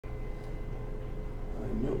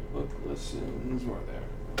notebook lessons, where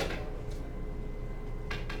there.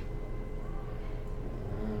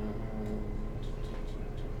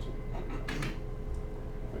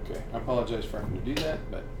 Okay, I apologize for having to do that,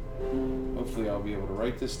 but hopefully I'll be able to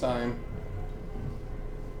write this time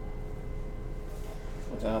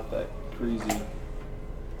without that crazy.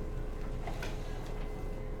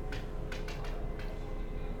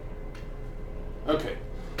 Okay,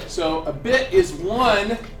 so a bit is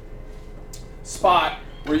one spot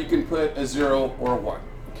where you can put a 0 or a 1,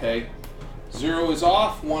 okay? 0 is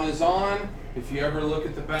off, 1 is on. If you ever look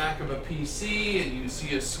at the back of a PC and you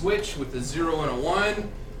see a switch with a 0 and a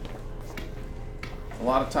 1, a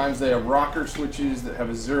lot of times they have rocker switches that have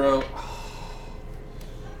a 0.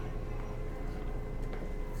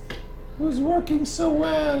 It was working so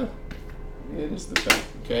well. It is the thing,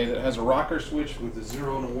 okay, that has a rocker switch with a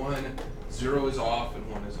 0 and a 1. 0 is off and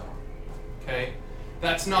 1 is on, okay?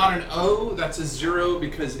 That's not an O, that's a 0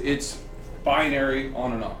 because it's binary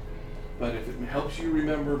on and off. But if it helps you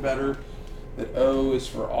remember better that O is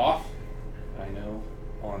for off, I know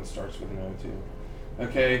on starts with an O too,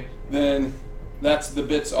 okay, then that's the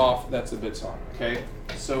bits off, that's the bits on, okay?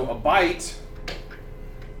 So a byte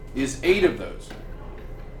is 8 of those.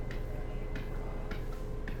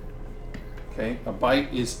 Okay, a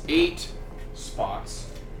byte is 8 spots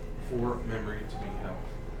for memory to be held,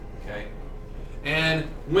 okay? And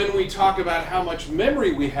when we talk about how much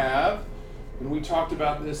memory we have, and we talked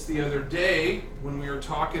about this the other day when we were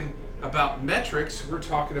talking about metrics, we're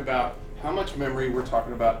talking about how much memory, we're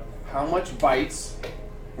talking about how much bytes.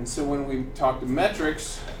 And so when we talk to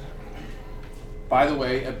metrics, by the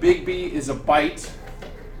way, a big B is a byte,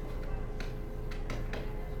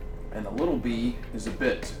 and a little b is a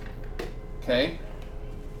bit, okay?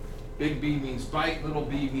 Big B means byte, little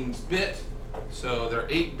b means bit. So there are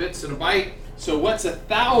 8 bits in a byte. So what's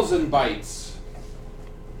 1,000 bytes?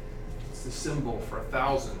 It's the symbol for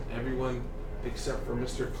 1,000. Everyone except for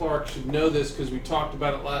Mr. Clark should know this because we talked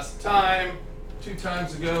about it last time, 2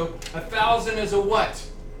 times ago. 1,000 is a what?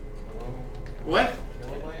 What?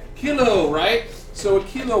 Kilobyte. Kilo, right? So a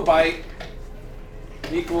kilobyte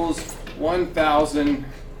equals 1,000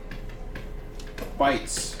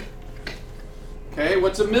 bytes. Okay,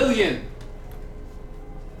 what's a million?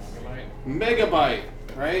 Megabyte,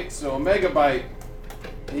 right? So a megabyte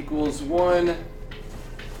equals 1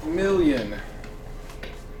 million.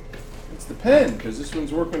 It's the pen, because this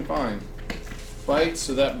one's working fine. Bytes,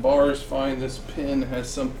 so that bar is fine. This pen has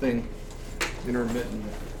something intermittent.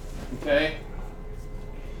 Okay?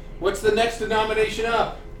 What's the next denomination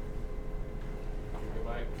up?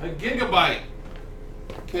 Gigabyte. A gigabyte.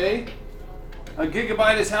 Okay? A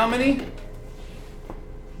gigabyte is how many?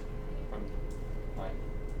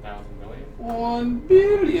 1,000 million. 1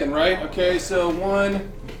 billion, right? Okay, so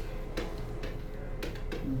 1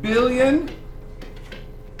 billion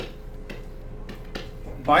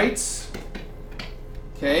bytes.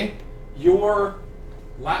 Okay, your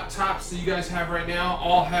laptops that you guys have right now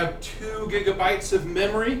all have 2 gigabytes of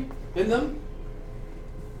memory in them.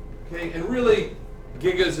 Okay, and really,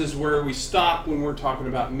 gigas is where we stop when we're talking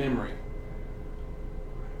about memory.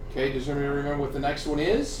 Okay, does anybody remember what the next one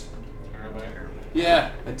is? Terabyte.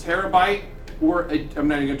 Yeah, a terabyte, or I'm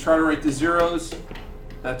not even going to try to write the zeros.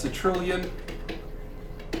 That's a trillion.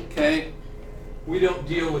 Okay, we don't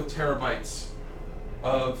deal with terabytes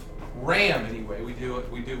of RAM anyway. We do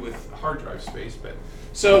with hard drive space. But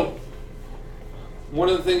so one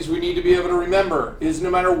of the things we need to be able to remember is no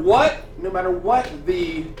matter what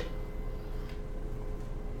the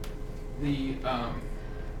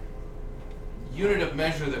unit of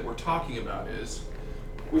measure that we're talking about is,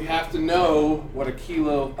 we have to know what a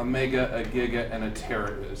kilo, a mega, a giga, and a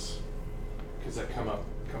tera is, because that comes up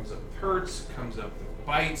with hertz, comes up with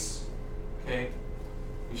bytes. Okay,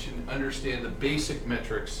 you should understand the basic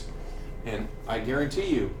metrics, and I guarantee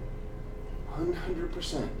you,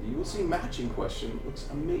 100%, you will see matching question looks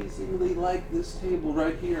amazingly like this table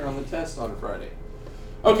right here on the test on Friday.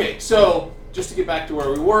 Okay, so just to get back to where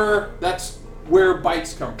we were, that's where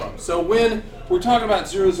bytes come from. So when we're talking about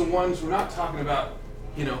zeros and ones, we're not talking about,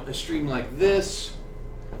 a stream like this.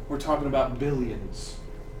 We're talking about billions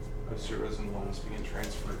of zeros and ones being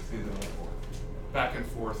transferred through the network, back and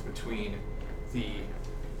forth between the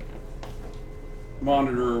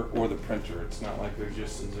monitor or the printer. It's not like they're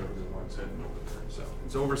just zeros and ones heading over there. So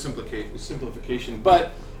it's oversimplification,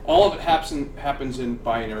 but all of it happens in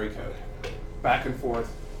binary code, back and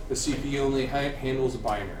forth. The CPU only handles a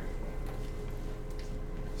binary.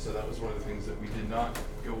 So that was one of the things that we did not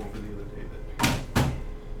go over the other day.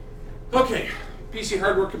 Okay, PC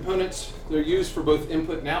hardware components, they're used for both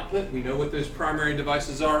input and output. We know what those primary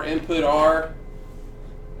devices are. Input are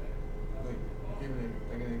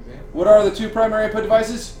What are the two primary input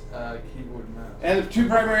devices? Keyboard and mouse. And the two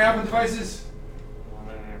primary output devices?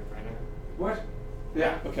 Monitor and printer. What?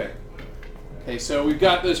 Yeah, okay. Okay, so we've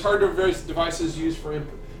got those hardware devices used for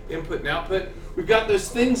input and output. We've got those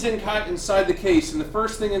things inside the case, and the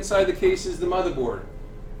first thing inside the case is the motherboard.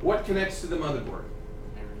 What connects to the motherboard?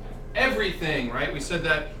 Everything, right? We said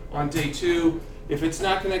that on day 2. If it's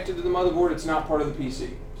not connected to the motherboard, it's not part of the PC.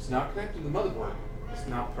 If it's not connected to the motherboard, it's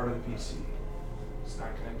not part of the PC. It's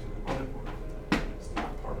not connected to the motherboard, it's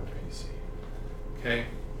not part of the PC. Okay?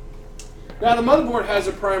 Now the motherboard has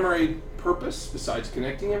a primary purpose besides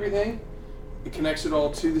connecting everything. It connects it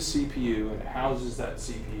all to the CPU, and it houses that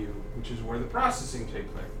CPU, which is where the processing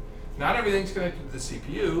takes place. Not everything's connected to the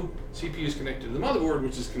CPU. CPU is connected to the motherboard,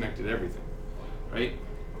 which is connected to everything, right?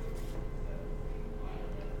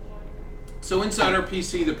 So inside our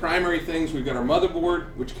PC, the primary things, we've got our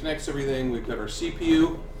motherboard, which connects everything. We've got our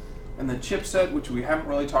CPU, and the chipset, which we haven't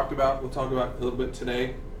really talked about. We'll talk about a little bit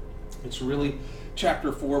today. It's really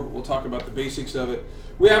chapter 4, but we'll talk about the basics of it.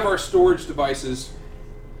 We have our storage devices,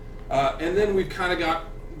 and then we've kind of got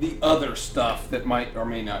the other stuff that might or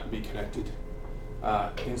may not be connected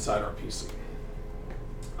inside our PC.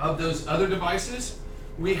 Of those other devices,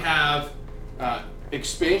 we have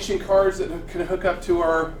expansion cards that can hook up to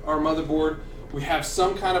our motherboard. We have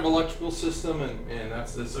some kind of electrical system, and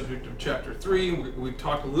that's the subject of chapter 3. We've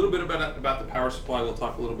talked a little bit about the power supply. We'll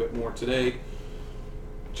talk a little bit more today.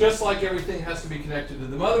 Just like everything has to be connected to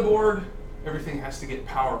the motherboard, everything has to get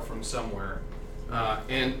power from somewhere.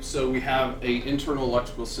 And so we have an internal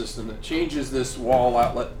electrical system that changes this wall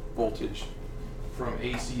outlet voltage from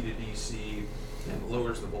AC to DC and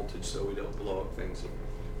lowers the voltage so we don't blow up things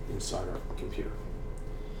inside our computer.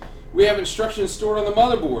 We have instructions stored on the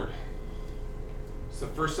motherboard. It's the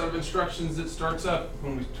first set of instructions that starts up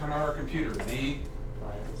when we turn on our computer, the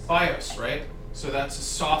BIOS, right? So that's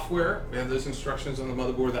software. We have those instructions on the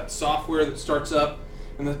motherboard. That software that starts up,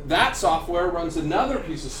 and that software runs another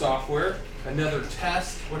piece of software, another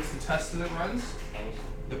test. What's the test that it runs?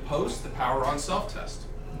 The POST, the power on self-test.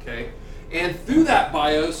 Okay, and through that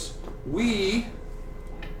BIOS, we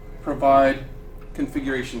provide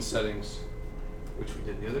configuration settings, which we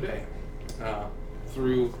did the other day,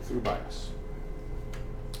 through BIOS.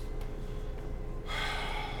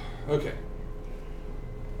 Okay.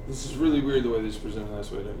 This is really weird the way this is presented.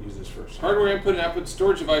 That's why I don't use this first. Hardware input and output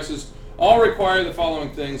storage devices all require the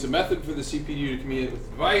following things: a method for the CPU to communicate with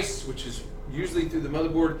the device, which is usually through the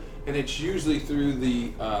motherboard, and it's usually through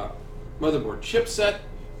the motherboard chipset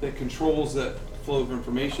that controls that flow of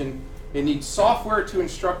information. It needs software to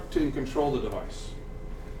instruct and control the device.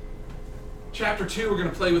 Chapter 2, we're going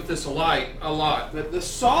to play with this a lot. But the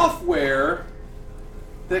software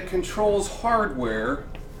that controls hardware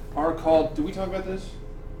are called, did we talk about this?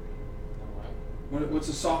 What's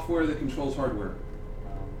the software that controls hardware?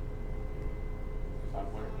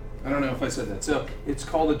 Software. I don't know if I said that. So it's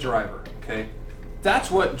called a driver, okay?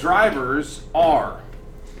 That's what drivers are.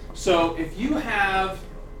 So if you have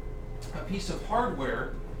a piece of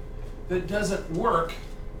hardware that doesn't work,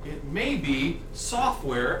 it may be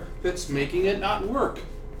software that's making it not work.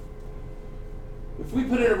 If we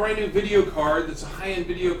put in a brand new video card that's a high-end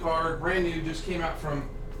video card, brand new, just came out from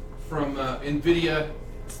NVIDIA,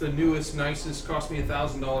 it's the newest, nicest, cost me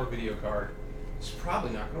 $1,000 video card, it's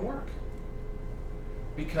probably not going to work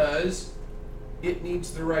because it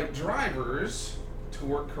needs the right drivers to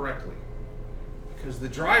work correctly. Because the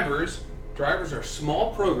drivers are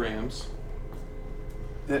small programs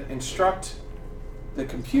that instruct the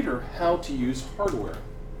computer how to use hardware.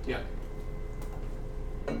 Yeah.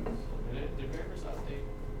 Did drivers update?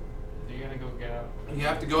 Do you gotta go get out? You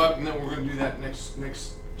have to go up, and then we're going to do that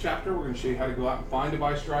next chapter. We're going to show you how to go out and find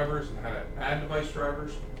device drivers and how to add device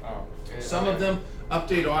drivers. Oh. Some of them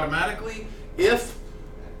update automatically if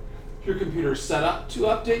your computer is set up to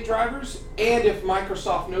update drivers and if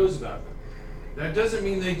Microsoft knows about them. That doesn't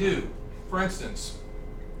mean they do. For instance,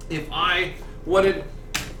 if I wanted,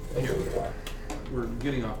 here we are. We're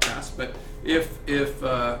getting off task, but if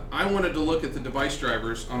I wanted to look at the device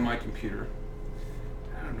drivers on my computer,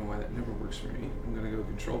 I don't know why that never works for me. I'm going to go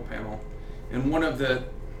control panel, and one of the,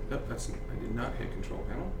 I did not hit control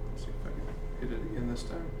panel. Let's see if I can hit it again this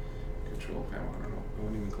time. Control panel, I don't know, I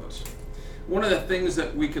wasn't even close. One of the things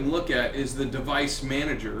that we can look at is the device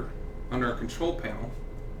manager on our control panel,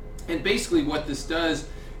 and basically what this does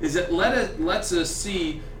is it lets us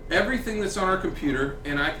see everything that's on our computer,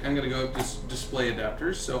 and I'm going to go just display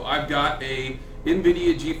adapters. So I've got a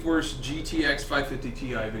NVIDIA GeForce GTX 550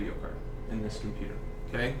 Ti video card in this computer,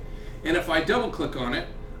 okay? And if I double click on it,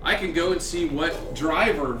 I can go and see what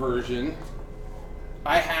driver version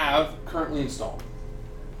I have currently installed.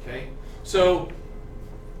 Okay, so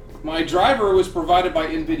my driver was provided by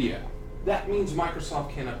NVIDIA. That means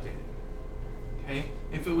Microsoft can't update it. Okay,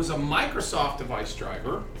 if it was a Microsoft device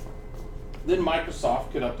driver, then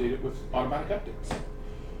Microsoft could update it with automatic updates.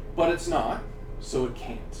 But it's not, so it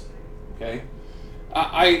can't. Okay,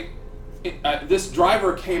 this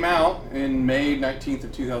driver came out in May 19th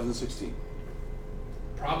of 2016.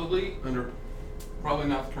 Probably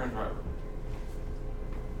not the current driver.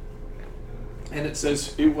 And it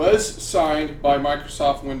says it was signed by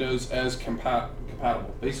Microsoft Windows as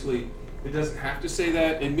compatible. Basically, it doesn't have to say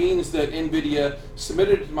that. It means that NVIDIA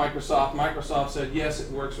submitted it to Microsoft. Microsoft said, yes,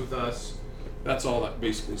 it works with us. That's all that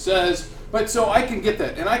basically says. But so I can get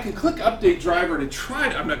that. And I can click Update Driver to try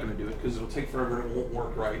to, I'm not going to do it because it'll take forever and it won't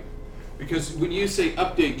work right. Because when you say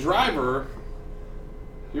Update Driver,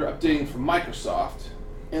 you're updating from Microsoft.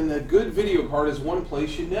 And the good video card is one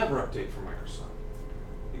place you never update from Microsoft.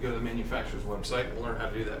 You go to the manufacturer's website and we'll learn how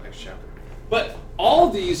to do that next chapter. But all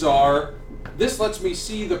these are, this lets me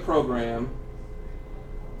see the program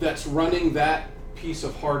that's running that piece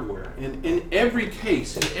of hardware. And in every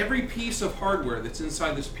case, in every piece of hardware that's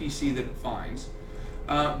inside this PC that it finds,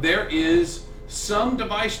 there is some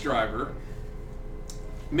device driver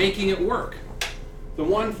making it work. The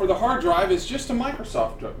one for the hard drive is just a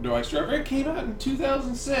Microsoft device driver. It came out in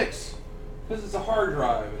 2006 because it's a hard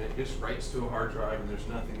drive and it just writes to a hard drive and there's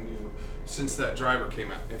nothing new since that driver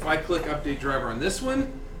came out. If I click Update Driver on this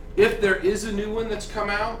one, if there is a new one that's come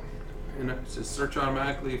out, and it says search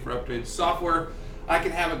automatically for updated software, I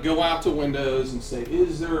can have it go out to Windows and say,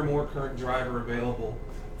 is there a more current driver available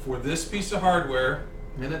for this piece of hardware?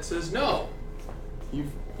 And it says no.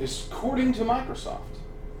 It's according to Microsoft.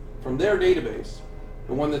 From their database,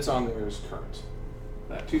 the one that's on there is current.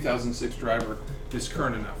 That 2006 driver is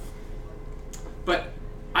current enough. But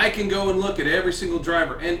I can go and look at every single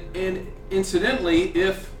driver. And incidentally,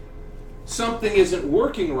 if something isn't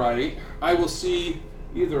working right, I will see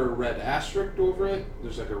either a red asterisk over it,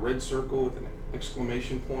 there's like a red circle with an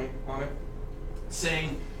exclamation point on it,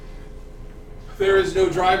 saying there is no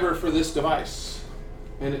driver for this device.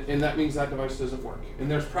 And that means that device doesn't work. And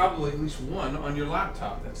there's probably at least one on your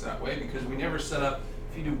laptop that's that way because we never set up,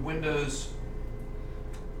 if you do Windows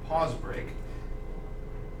pause break,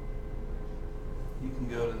 you can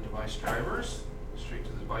go to the device drivers, straight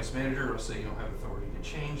to the device manager. It'll say you don't have authority to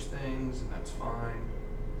change things, and that's fine.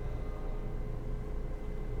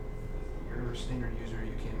 You're a standard user,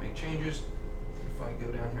 you can't make changes. If I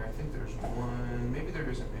go down here, I think there's one, maybe there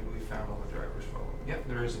isn't, maybe we found all the drivers for them. Yep,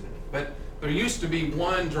 there isn't any. But there used to be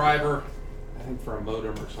one driver, I think for a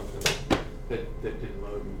modem or something, that didn't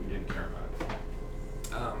load and we didn't care about it.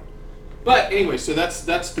 But anyway, so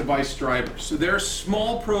that's device drivers. So there are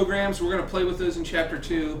small programs, we're going to play with those in Chapter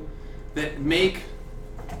 2, that make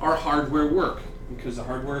our hardware work, because the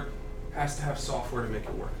hardware has to have software to make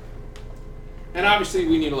it work. And obviously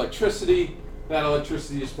we need electricity. That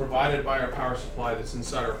electricity is provided by our power supply that's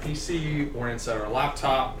inside our PC or inside our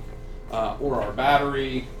laptop or our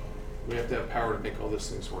battery. We have to have power to make all those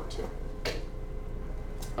things work too.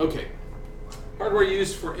 Okay. Hardware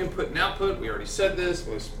used for input and output, we already said this,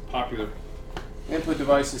 most popular input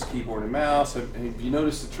devices, keyboard and mouse. Have you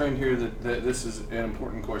noticed the trend here that this is an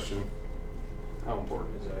important question? How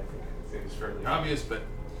important is it? I think it's fairly obvious, but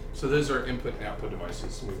so those are input and output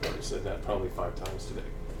devices. We've already said that probably 5 times today.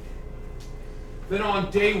 Then on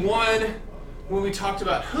day 1, when we talked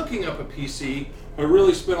about hooking up a PC, I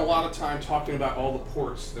really spent a lot of time talking about all the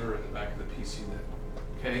ports that are in the back of the PC then.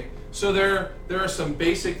 Okay? So there are some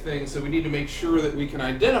basic things that we need to make sure that we can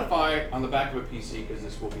identify on the back of a PC, because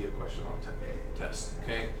this will be a question on test.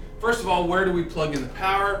 Okay? First of all, where do we plug in the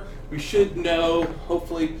power? We should know,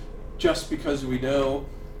 hopefully, just because we know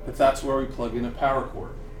that that's where we plug in a power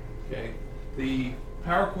cord. Okay? The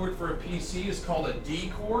power cord for a PC is called a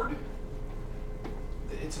D cord.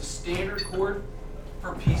 It's a standard cord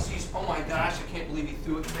for PCs. Oh my gosh, I can't believe he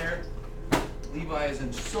threw it in there. Levi is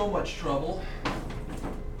in so much trouble.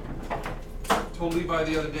 I told Levi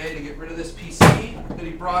the other day to get rid of this PC that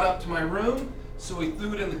he brought up to my room, so he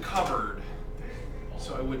threw it in the cupboard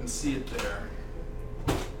so I wouldn't see it there.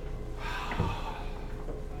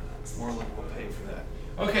 Moreland will pay for that.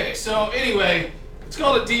 Okay, so anyway, it's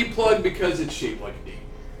called a D plug because it's shaped like a D.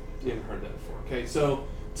 You haven't heard that before. Okay, so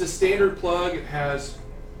it's a standard plug. It has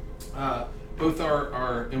both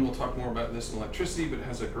our, and we'll talk more about this in electricity, but it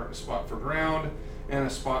has a spot for ground and a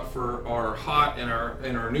spot for our hot and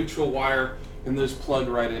our neutral wire, and those plug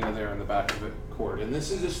right into there in the back of the cord. And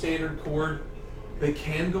this is a standard cord. They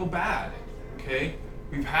can go bad, okay?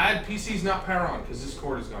 We've had PCs not power on because this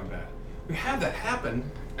cord has gone bad. We had that happen,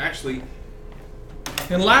 actually, I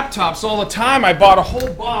in laptops all the time. I bought a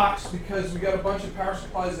whole box because we got a bunch of power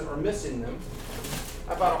supplies that are missing them.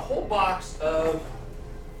 I bought a whole box of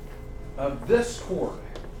this cord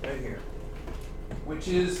right here, which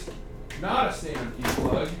is not a standard key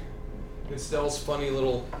plug. It sells funny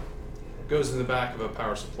little, goes in the back of a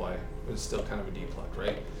power supply, but it's still kind of a D plug,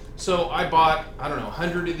 right? So I bought, I don't know,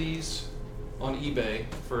 100 of these on eBay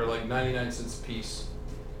for like 99 cents a piece.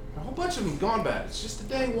 A whole bunch of them gone bad. It's just a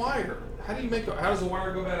dang wire. How does a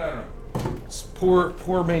wire go bad? I don't know. It's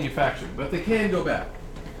poor manufacturing, but they can go bad.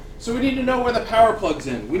 So we need to know where the power plug's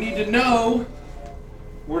in. We need to know,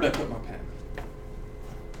 where'd I put my pen?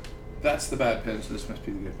 That's the bad pen, so this must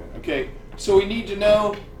be the good pen. Okay, so we need to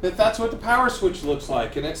know that that's what the power switch looks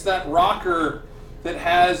like, and it's that rocker that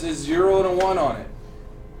has a 0 and a 1 on it.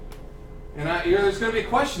 And there's going to be a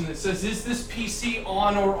question that says, is this PC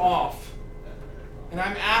on or off? And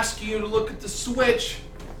I'm asking you to look at the switch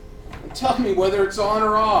and tell me whether it's on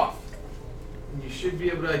or off. And you should be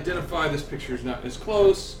able to identify, this picture is not as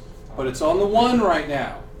close, but it's on the 1 right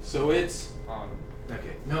now. So it's on.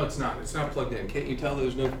 Okay, no it's not. It's not plugged in. Can't you tell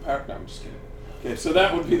there's no power? No, I'm just kidding. Okay, so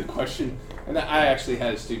that would be the question. And I actually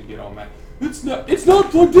had a student get all mad. It's not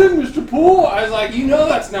plugged in, Mr. Poole. I was like, you know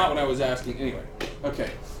that's not what I was asking. Anyway, okay.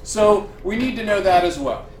 So we need to know that as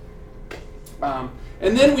well. And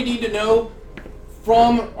then we need to know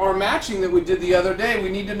from our matching that we did the other day, we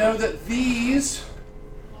need to know that these,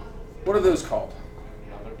 what are those called?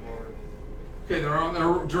 Motherboard. Okay,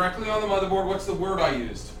 they're directly on the motherboard. What's the word I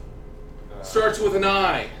used? Starts with an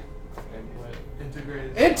I.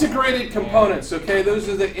 Integrated components. Okay, those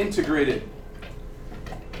are the integrated.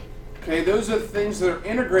 Okay, those are the things that are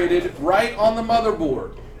integrated right on the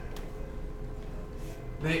motherboard.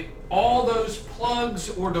 All those plugs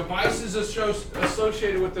or devices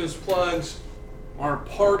associated with those plugs are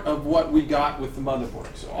part of what we got with the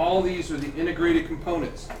motherboard. So all these are the integrated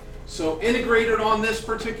components. So integrated on this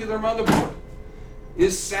particular motherboard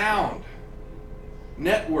is sound,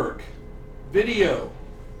 network, video,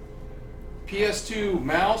 PS2,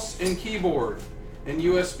 mouse and keyboard, and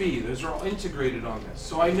USB. Those are all integrated on this.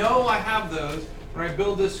 So I know I have those when I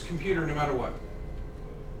build this computer no matter what.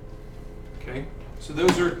 Okay? So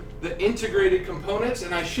those are the integrated components,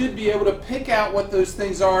 and I should be able to pick out what those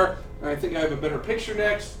things are. And I think I have a better picture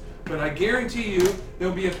next, but I guarantee you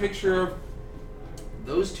there'll be a picture of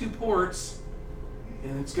those two ports,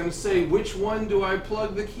 and it's going to say which one do I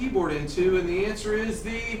plug the keyboard into, and the answer is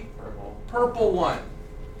the purple one.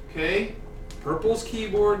 Okay? Purple's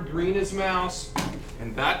keyboard, green is mouse,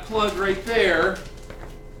 and that plug right there,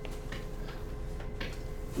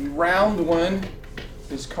 the round one,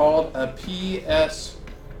 is called a PS2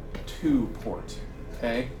 port.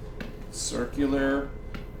 Okay? Circular.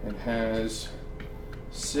 It has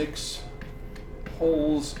 6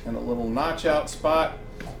 holes and a little notch out spot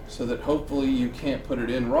so that hopefully you can't put it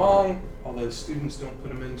in wrong. Although students don't put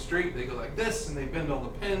them in straight, they go like this and they bend all the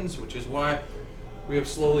pins, which is why we have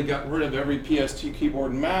slowly gotten rid of every PS2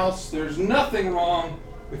 keyboard and mouse. There's nothing wrong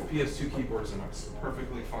with PS2 keyboards and mouse.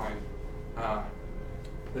 Perfectly fine.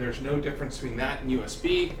 There's no difference between that and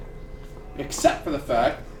USB, except for the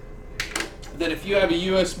fact that if you have a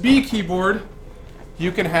USB keyboard,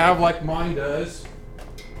 you can have, like mine does,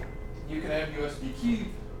 you can have USB key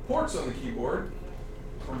ports on the keyboard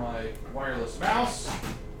for my wireless mouse.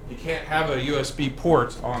 You can't have a USB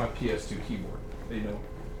port on a PS2 keyboard. They don't.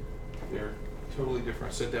 They're totally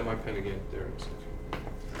different. I set down my pen again. There it is.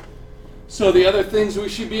 So the other things we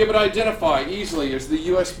should be able to identify easily is the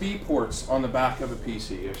USB ports on the back of a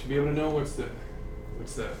PC. I should be able to know what's the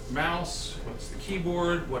mouse, what's the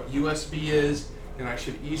keyboard, what USB is, and I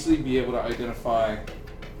should easily be able to identify,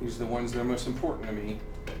 these are the ones that are most important to me.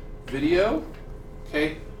 Video,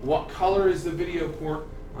 okay, what color is the video port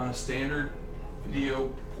on a standard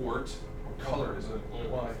video port? What color is it?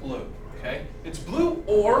 Blue, okay? It's blue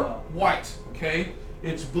or white, okay?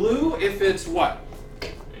 It's blue if it's what?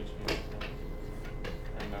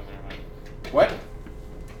 What?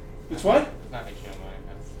 It's what? It's not HDMI,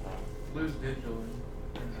 that's Blue's digital.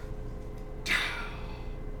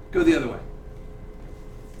 Go the other way.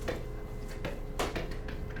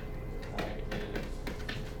 white is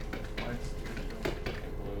White's digital.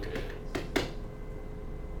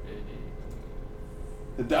 and blue is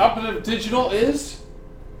video. The opposite of digital is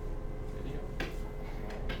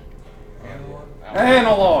Analog.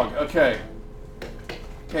 analog. Okay.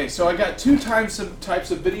 Okay, so I got two types of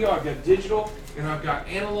video. I've got digital and I've got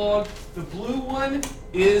analog. The blue one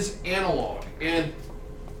is analog, and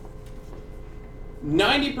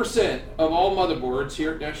 90% of all motherboards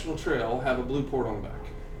here at National Trail have a blue port on the back.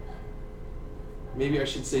 Maybe I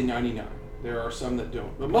should say 99. There are some that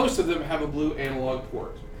don't, but most of them have a blue analog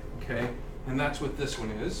port. Okay, and that's what this one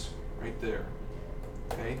is right there.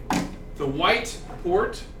 Okay, the white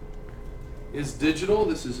port is digital.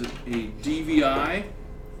 This is a DVI,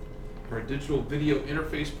 or a digital video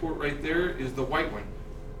interface port right there is the white one.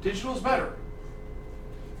 Digital is better.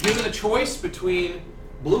 Given a choice between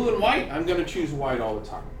blue and white, I'm going to choose white all the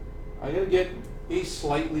time. I'm going to get a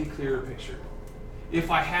slightly clearer picture. If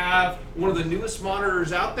I have one of the newest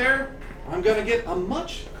monitors out there, I'm going to get a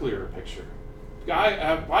much clearer picture. I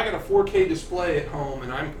got a 4K display at home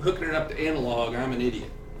and I'm hooking it up to analog, I'm an idiot.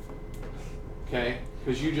 Okay?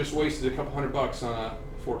 Because you just wasted a couple $100 on a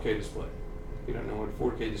 4K display. You don't know what a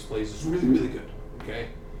 4K display is. It's really, really good. Okay?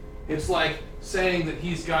 It's like saying that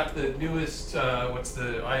he's got the newest, what's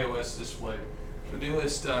the iOS display? The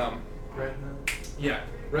newest, Retina. yeah,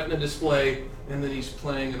 Retina display, and then he's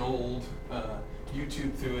playing an old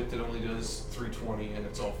YouTube through it that only does 320 and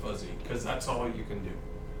it's all fuzzy, because that's all you can do.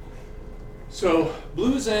 So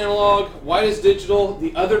blue is analog, white is digital.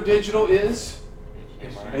 The other digital is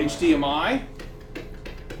HDMI.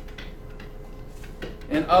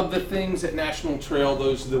 And of the things at National Trail,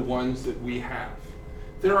 those are the ones that we have.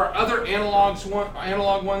 There are other analog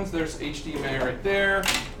ones. There's HDMI right there.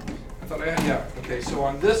 I thought I had, yeah. Okay, so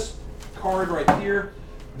on this card right here,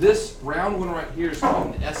 this round one right here is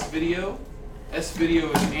called an S-Video.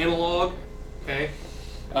 S-Video is analog, okay?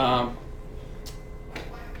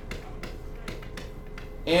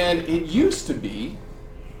 And it used to be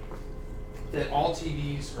that all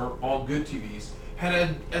TVs, or all good TVs,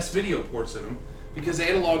 had S-Video ports in them because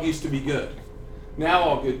analog used to be good. Now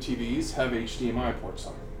all good TVs have HDMI ports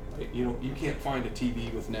on them. Right? You can't find a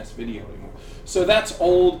TV with an S-Video anymore. So that's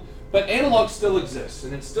old, but analog still exists,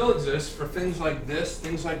 and it still exists for things like this,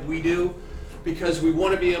 things like we do, because we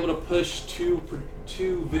want to be able to push two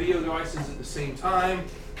video devices at the same time.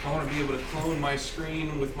 I want to be able to clone my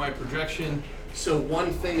screen with my projection. So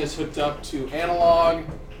one thing is hooked up to analog,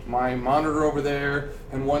 my monitor over there,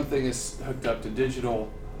 and one thing is hooked up to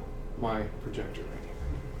digital, my projector right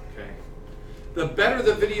here. Okay. The better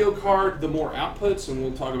the video card, the more outputs, and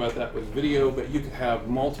we'll talk about that with video, but you could have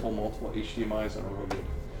multiple HDMIs on a real good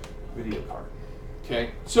video card.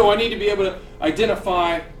 Okay. So I need to be able to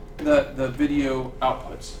identify the video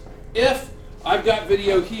outputs. If I've got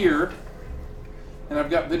video here and I've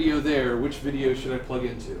got video there, which video should I plug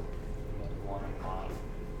into?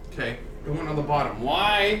 Okay, the one on the bottom.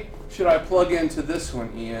 Why should I plug into this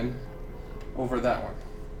one, Ian, over that one?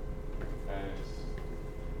 Because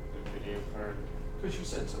the video card. Because you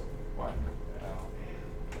said so. Why?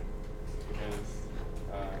 Because.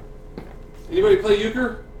 Anybody play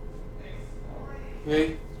euchre?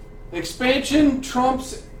 Okay. Expansion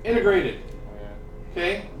trumps integrated.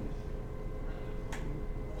 Okay.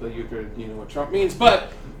 Play euchre, you know what trump means,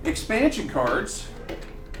 but expansion cards,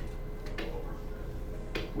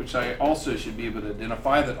 which I also should be able to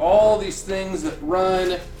identify, that all these things that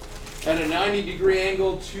run at a 90-degree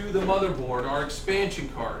angle to the motherboard are expansion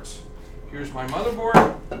cards. Here's my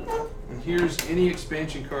motherboard, and here's any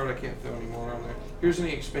expansion card. I can't throw any more on there. Here's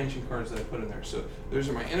any expansion cards that I put in there. So those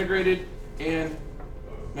are my integrated, and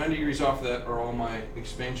 90 degrees off of that are all my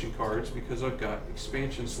expansion cards, because I've got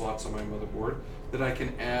expansion slots on my motherboard that I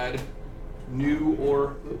can add new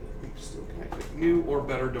or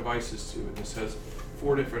better devices to. And this has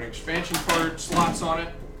 4 different expansion card slots on it.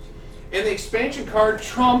 And the expansion card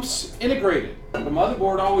trumps integrated. The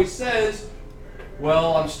motherboard always says,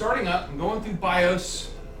 well, I'm starting up, I'm going through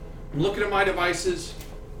BIOS, I'm looking at my devices.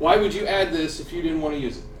 Why would you add this if you didn't want to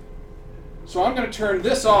use it? So I'm going to turn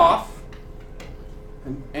this off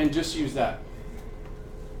and just use that.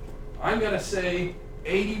 I'm going to say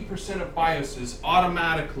 80% of BIOSes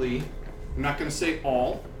automatically, I'm not going to say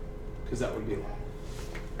all, because that would be a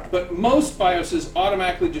lie. But most BIOSes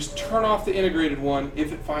automatically just turn off the integrated one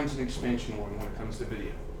if it finds an expansion one when it comes to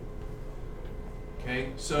video. Okay,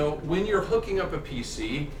 so when you're hooking up a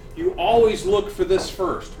PC, you always look for this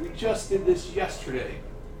first. We just did this yesterday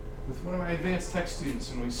with one of my advanced tech students,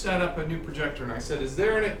 and we set up a new projector, and I said, is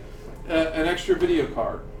there an extra video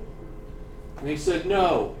card? And he said,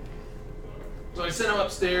 no. So I sent him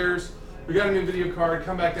upstairs, we got a new video card,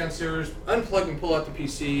 come back downstairs, unplug and pull out the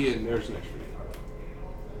PC, and there's an extra video card.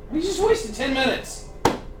 We just wasted 10 minutes.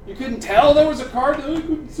 You couldn't tell there was a card? Oh, I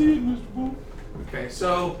couldn't see it, Mr. Bull. Okay,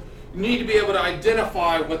 so you need to be able to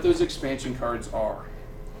identify what those expansion cards are.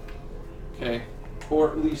 Okay,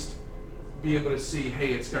 or at least be able to see,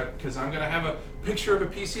 hey, it's got, because I'm going to have a picture of a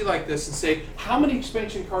PC like this and say, how many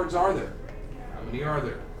expansion cards are there? How many are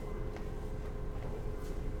there?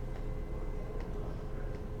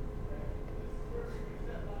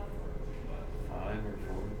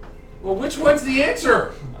 Well, which one's the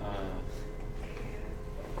answer?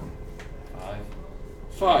 5.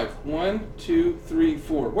 5. 1, 2, 3,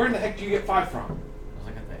 4. Where in the heck do you get 5 from? I was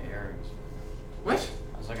looking at the arrows. What?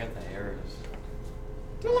 I was looking at the arrows.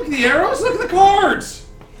 Don't look at the arrows, look at the cards!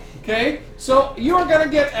 Okay? So you are going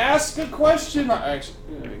to get asked a question. Actually,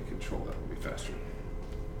 let me control that, it'll be faster.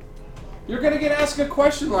 You're going to get asked a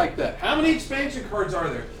question like that. How many expansion cards are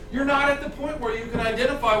there? You're not at the point where you can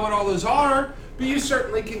identify what all those are, but you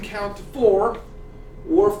certainly can count to 4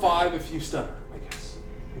 or 5 if you stutter, I guess.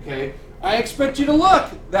 Okay? I expect you to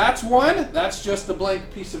look. That's 1. That's just a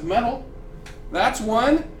blank piece of metal. That's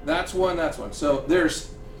 1. That's 1. That's 1. So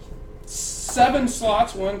there's 7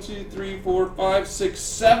 slots. 1, 2, 3, 4, 5, 6,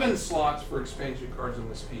 7 slots for expansion cards on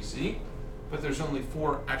this PC, but there's only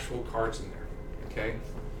 4 actual cards in there. Okay?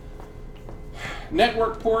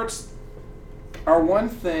 Network ports are one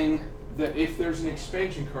thing that if there's an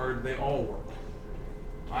expansion card, they all work.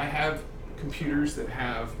 I have computers that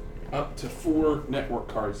have up to 4 network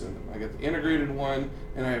cards in them. I got the integrated one,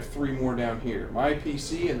 and I have 3 more down here. My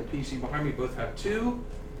PC and the PC behind me both have 2.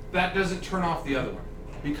 That doesn't turn off the other one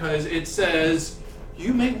because it says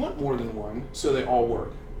you may want more than one, so they all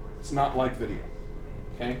work. It's not like video.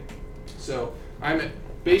 Okay? So I'm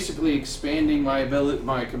basically expanding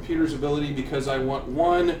my computer's ability because I want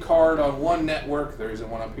 1 card on one network. There isn't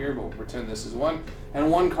one up here, but we'll pretend this is one, and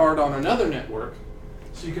 1 card on another network,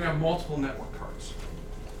 so you can have multiple network cards.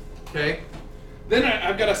 Okay? Then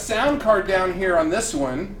I've got a sound card down here on this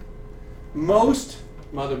one. Most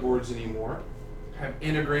motherboards anymore have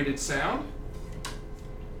integrated sound,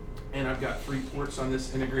 and I've got 3 ports on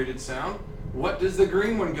this integrated sound. What does the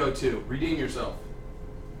green one go to? Redeem yourself.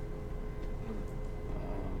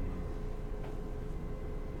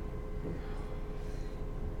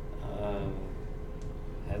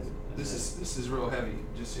 This is real heavy.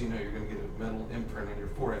 Just so you know, you're going to get a metal imprint on your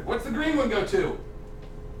forehead. What's the green one go to?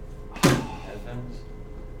 Headphones?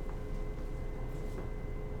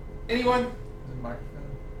 Anyone? Is it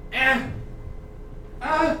microphone?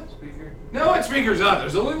 Speaker? No, it's speakers up.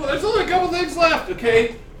 There's only a couple things left,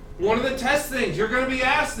 okay? One of the test things, you're going to be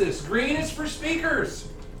asked this. Green is for speakers.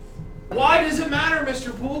 Why does it matter,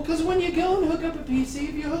 Mr. Poole? Because when you go and hook up a PC,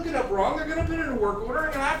 if you hook it up wrong, they're going to put it in a work order,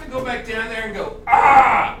 and I have to go back down there and go,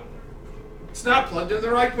 it's not plugged in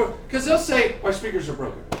the right port. Because they'll say, my speakers are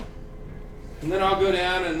broken. And then I'll go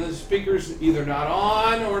down, and the speaker's either not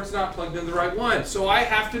on, or it's not plugged in the right one. So I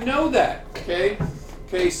have to know that, okay?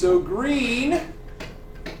 Okay, so green,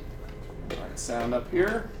 right, sound up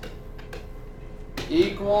here,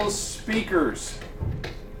 equals speakers.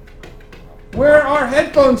 Where are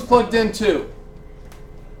headphones plugged into?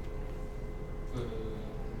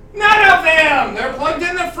 None of them! They're plugged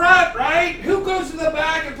in the front, right? Who goes to the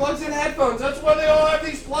back and plugs in headphones? That's why they all have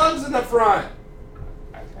these plugs in the front.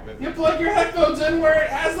 You plug your headphones in where it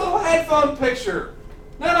has a little headphone picture.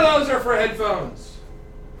 None of those are for headphones.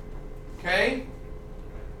 Okay?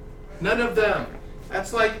 None of them.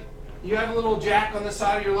 That's like you have a little jack on the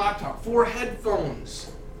side of your laptop for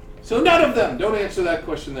headphones. So none of them. Don't answer that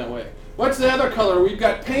question that way. What's the other color? We've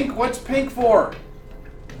got pink. What's pink for?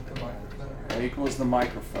 The microphone. That equals the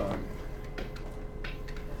microphone.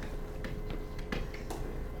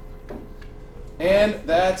 And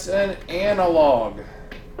that's an analog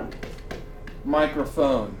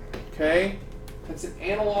microphone. Okay? That's an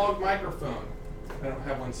analog microphone. I don't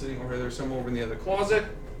have one sitting over here. There's some over in the other closet.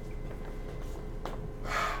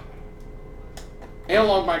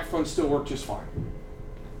 Analog microphones still work just fine.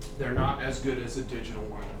 They're not as good as a digital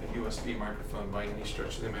one, a USB microphone by any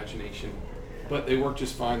stretch of the imagination, but they work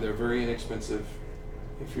just fine. They're very inexpensive.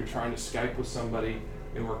 If you're trying to Skype with somebody,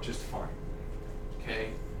 they work just fine.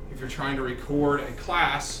 Okay? If you're trying to record a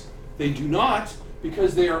class, they do not,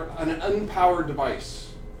 because they are an unpowered device.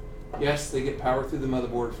 Yes, they get power through the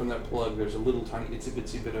motherboard from that plug. There's a little tiny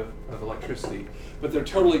itsy-bitsy bit of electricity, but they're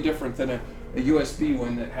totally different than a USB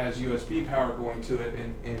one that has USB power going to it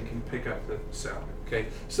and can pick up the sound. Okay,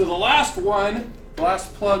 so the last one, the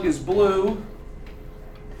last plug is blue.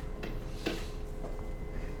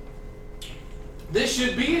 This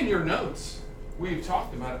should be in your notes. We've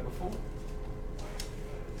talked about it before.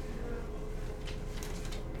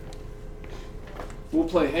 We'll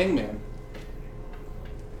play Hangman.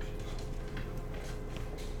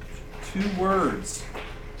 2 words.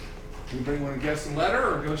 Anybody want to guess a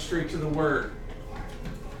letter or go straight to the word?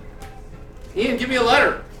 Ian, give me a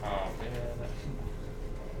letter. Oh, man.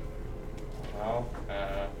 Well,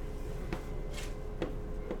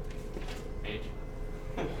 H.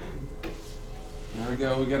 There we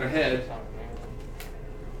go. We got a head.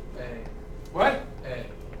 A. What? A.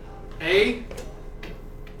 A.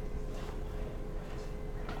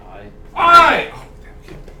 I.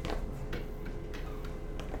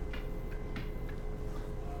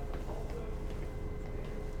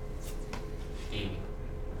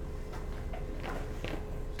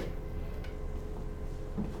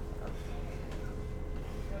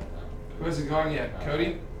 Who hasn't gone yet?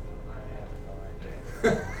 Cody?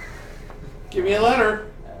 Give me a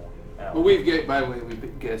letter. Well, we've got, by the way,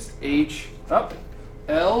 we've guessed H, up,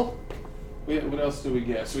 L. What else do we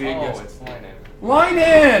guess? We guessed it's line in. line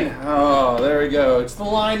in. Oh, there we go. It's the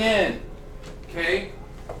line in. Okay.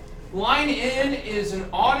 Line in is an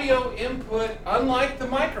audio input, unlike the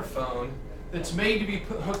microphone, that's made to be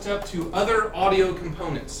hooked up to other audio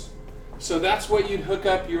components. So that's what you'd hook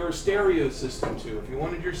up your stereo system to. If you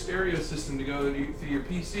wanted your stereo system to go through your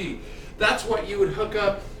PC, that's what you would hook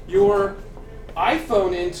up your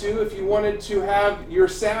iPhone into if you wanted to have your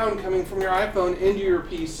sound coming from your iPhone into your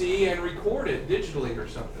PC and record it digitally or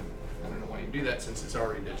something. I don't know why you do that since it's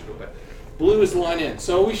already digital, but blue is line in.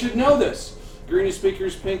 So we should know this. Green is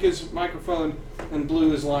speakers, pink is microphone, and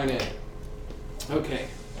blue is line in. Okay.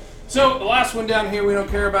 So the last one down here we don't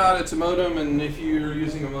care about. It's a modem, and if you're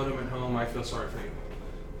using a modem at home, I feel sorry for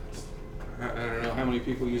you. I don't know how many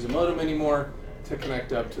people use a modem anymore to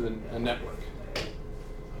connect up to a network.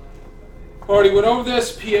 Already went over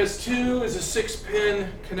this. PS2 is a 6-pin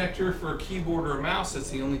connector for a keyboard or a mouse. That's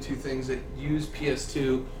the only two things that use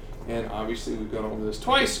PS2. And obviously we've gone over this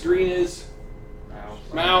twice. Green is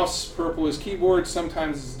mouse, purple is keyboard.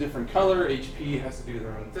 Sometimes it's a different color. HP has to do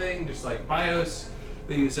their own thing, just like BIOS.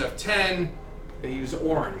 They use F10. They use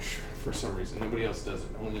orange for some reason. Nobody else does it.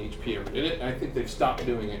 Only HP ever did it. I think they've stopped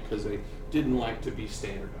doing it because they didn't like to be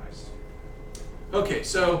standardized. Okay,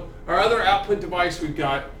 so our other output device, we've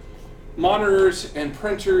got monitors and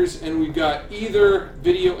printers, and we've got either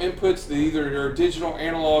video inputs that either are digital,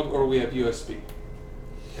 analog, or we have USB.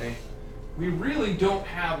 Okay. We really don't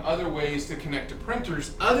have other ways to connect to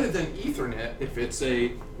printers other than Ethernet if it's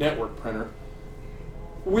a network printer.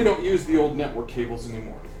 We don't use the old network cables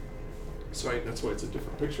anymore. So that's why it's a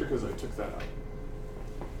different picture, because I took that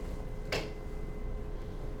out.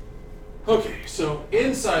 Okay, so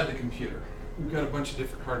inside the computer, we've got a bunch of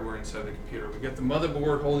different hardware inside the computer. We've got the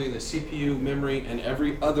motherboard holding the CPU, memory, and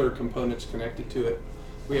every other component's connected to it.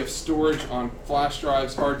 We have storage on flash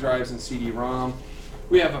drives, hard drives, and CD-ROM.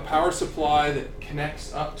 We have a power supply that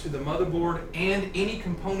connects up to the motherboard and any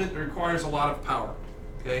component that requires a lot of power.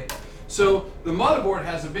 Okay, so the motherboard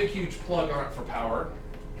has a big, huge plug on it for power.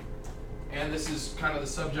 And this is kind of the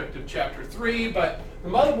subject of chapter 3, but the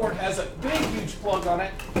motherboard has a big, huge plug on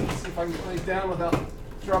it. Let's see if I can lay it down without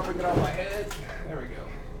dropping it off my head. There we go.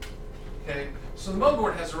 Okay, so the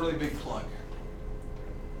motherboard has a really big plug.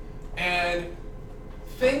 And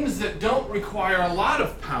things that don't require a lot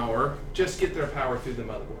of power just get their power through the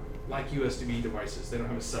motherboard, like USB devices. They don't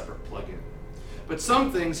have a separate plug-in. But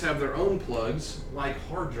some things have their own plugs, like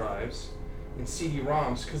hard drives and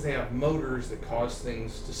CD-ROMs, because they have motors that cause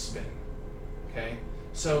things to spin. Okay,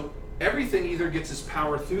 so everything either gets its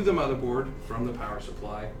power through the motherboard from the power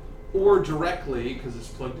supply, or directly, because it's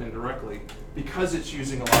plugged in directly, because it's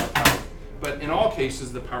using a lot of power. But in all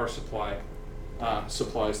cases, the power supply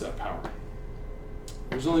supplies that power.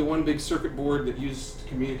 There's only one big circuit board that used to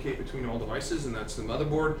communicate between all devices, and that's the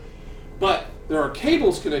motherboard. But there are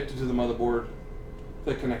cables connected to the motherboard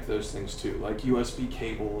that connect those things too, like USB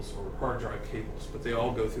cables or hard drive cables, but they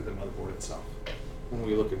all go through the motherboard itself when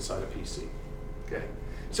we look inside a PC. Okay,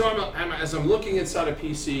 so as I'm looking inside a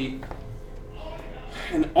PC,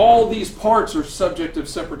 and all these parts are subject of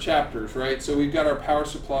separate chapters, right? So we've got our power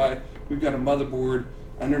supply, we've got a motherboard,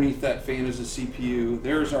 underneath that fan is a CPU,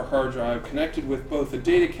 there's our hard drive connected with both a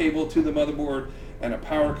data cable to the motherboard and a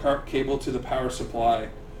power cable to the power supply.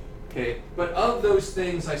 Okay, but of those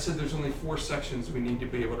things, I said there's only 4 sections we need to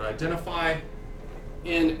be able to identify,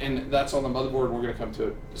 and that's on the motherboard. We're going to come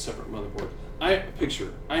to a separate motherboard.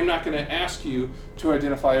 I'm not going to ask you to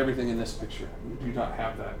identify everything in this picture. We do not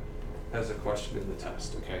have that as a question in the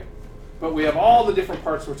test, okay? But we have all the different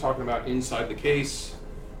parts we're talking about inside the case.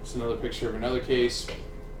 It's another picture of another case.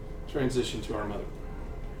 Transition to our motherboard.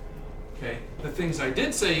 Okay, the things I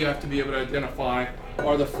did say you have to be able to identify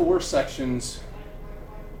are the 4 sections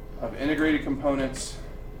of integrated components,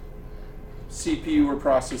 CPU or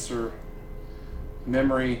processor,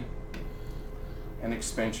 memory, and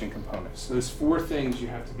expansion components. Those 4 things you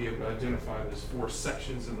have to be able to identify, those 4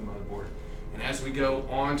 sections of the motherboard. And as we go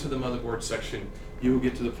on to the motherboard section, you will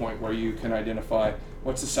get to the point where you can identify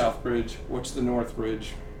what's the south bridge, what's the north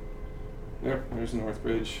bridge. There's the north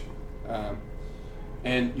bridge.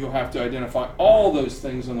 And you'll have to identify all those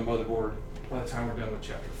things on the motherboard by the time we're done with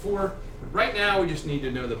chapter 4. But right now, we just need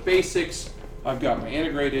to know the basics. I've got my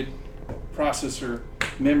integrated processor,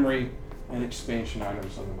 memory, and expansion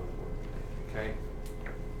items on the motherboard. Okay.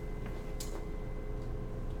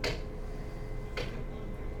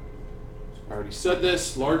 I already said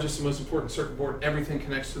this, largest and most important circuit board, everything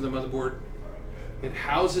connects to the motherboard. It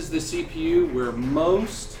houses the CPU where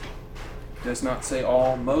most, does not say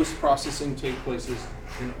all, most processing take places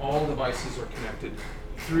and all devices are connected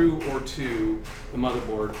through or to the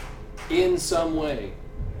motherboard in some way.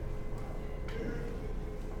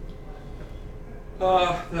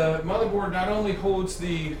 The motherboard not only holds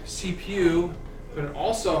the CPU, but it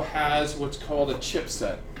also has what's called a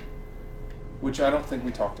chipset, which I don't think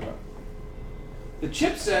we talked about. The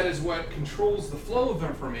chipset is what controls the flow of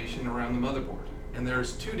information around the motherboard. And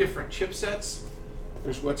there's two different chipsets.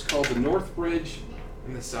 There's what's called the North Bridge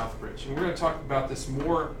and the South Bridge. And we're going to talk about this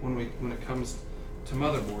more when it comes to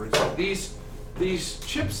motherboards. These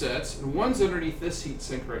chipsets, and one's underneath this heat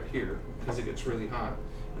sink right here because it gets really hot,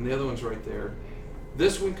 and the other one's right there.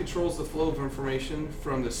 This one controls the flow of information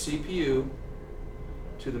from the CPU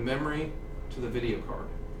to the memory to the video card.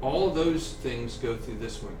 All of those things go through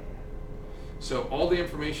this one. So all the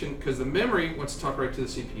information, because the memory wants to talk right to the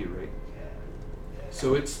CPU, right?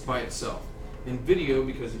 So it's by itself. And video,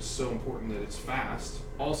 because it's so important that it's fast,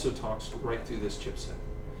 also talks right through this chipset.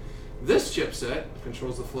 This chipset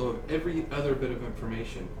controls the flow of every other bit of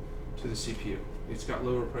information to the CPU. It's got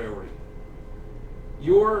lower priority.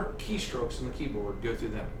 Your keystrokes on the keyboard go through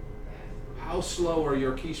that. How slow are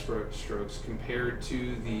your keystrokes compared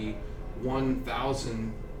to the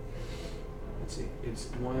 1,000, let's see, it's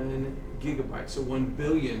 1 gigabyte, so 1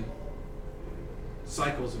 billion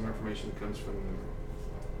cycles of information that comes from the memory.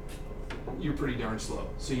 You're pretty darn slow,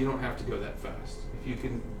 so you don't have to go that fast. If you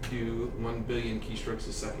can do 1 billion keystrokes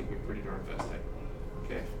a second, you're pretty darn fast type.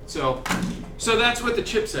 Okay, so that's what the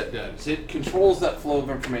chipset does. It controls that flow of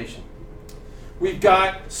information. We've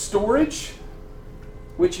got storage,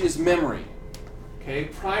 which is memory. Okay,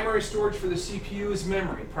 primary storage for the CPU is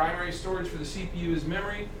memory. Primary storage for the CPU is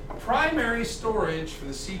memory. Primary storage for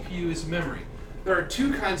the CPU is memory. There are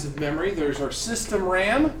two kinds of memory. There's our system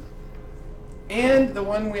RAM, and the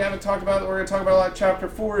one we haven't talked about that we're going to talk about a lot in Chapter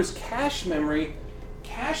 4 is cache memory.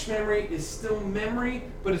 Cache memory is still memory,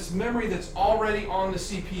 but it's memory that's already on the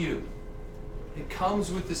CPU. It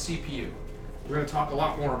comes with the CPU. We're going to talk a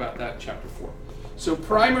lot more about that in Chapter 4. So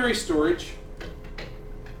primary storage,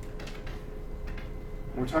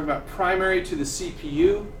 we're talking about primary to the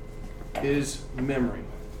CPU, is memory.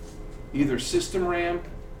 Either system RAM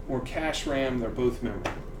or cache RAM, they're both memory.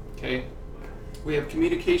 Okay? We have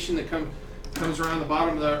communication that comes around the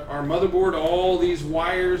bottom of our motherboard, all these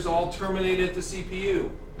wires all terminate at the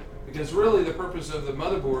CPU. Because really the purpose of the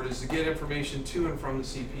motherboard is to get information to and from the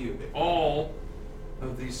CPU. All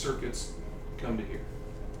of these circuits come to here.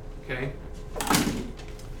 Okay?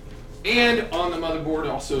 And on the motherboard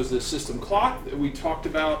also is the system clock that we talked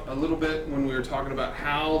about a little bit when we were talking about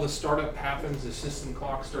how the startup happens. The system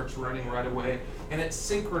clock starts running right away, and it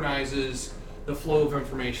synchronizes the flow of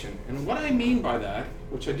information. And what I mean by that,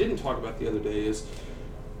 which I didn't talk about the other day, is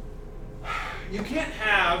you can't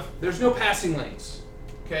have, there's no passing lanes.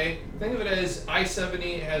 Okay? Think of it as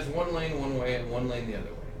I-70 has one lane one way and one lane the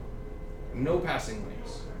other way. No passing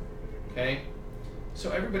lanes. Okay?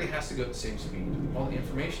 So everybody has to go at the same speed. All the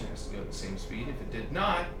information has to go at the same speed. If it did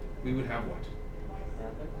not, we would have what?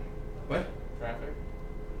 Traffic? What?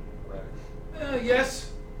 Traffic?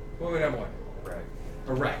 Yes. We would have what? Wreck.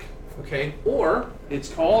 A wreck. Okay? Or it's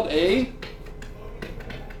called a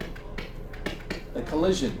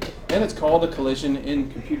collision. And it's called a collision in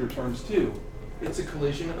computer terms too. It's a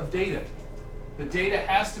collision of data. The data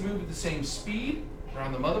has to move at the same speed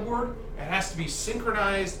around the motherboard. It has to be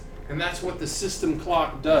synchronized. And that's what the system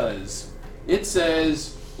clock does. It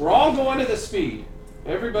says, we're all going at this speed.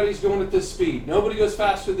 Everybody's going at this speed. Nobody goes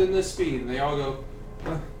faster than this speed. And they all go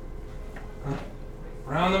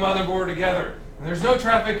around the motherboard together. And there's no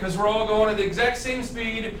traffic because we're all going at the exact same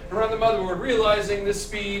speed around the motherboard, realizing this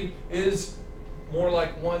speed is more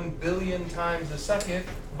like 1 billion times a second.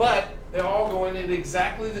 But they're all going at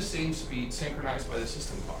exactly the same speed, synchronized by the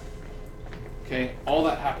system clock. Okay, all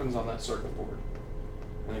that happens on that circuit board.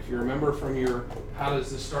 And if you remember from your how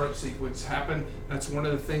does the startup sequence happen, that's one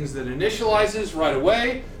of the things that initializes right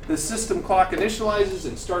away. The system clock initializes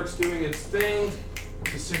and starts doing its thing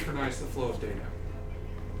to synchronize the flow of data.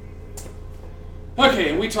 Okay,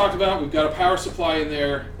 and we talked about we've got a power supply in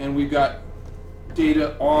there, and we've got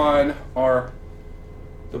data on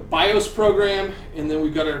the BIOS program, and then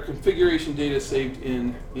we've got our configuration data saved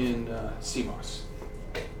in CMOS.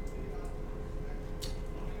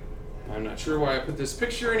 I'm not sure why I put this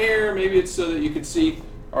picture in here. Maybe it's so that you could see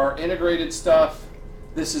our integrated stuff.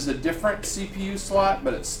 This is a different CPU slot,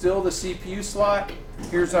 but it's still the CPU slot.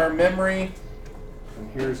 Here's our memory,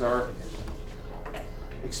 and here's our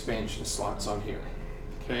expansion slots on here.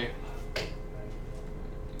 Okay.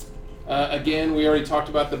 Again, we already talked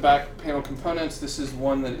about the back panel components. This is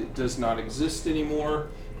one that it does not exist anymore.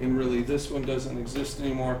 And really this one doesn't exist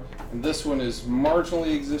anymore. And this one is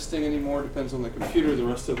marginally existing anymore. Depends on the computer. The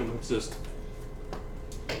rest of them exist.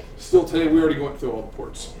 Still today, we already went through all the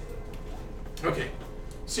ports. Okay,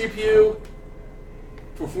 CPU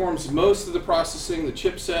performs most of the processing. The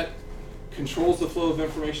chipset controls the flow of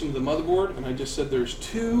information to the motherboard. And I just said there's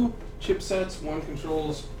two chipsets. One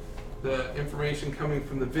controls the information coming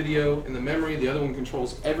from the video and the memory. The other one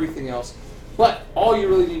controls everything else. But all you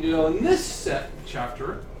really need to know in this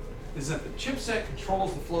chapter is that the chipset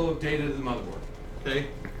controls the flow of data to the motherboard. Okay?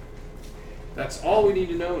 That's all we need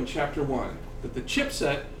to know in chapter 1. That the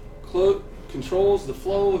chipset controls the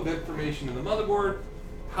flow of information to the motherboard.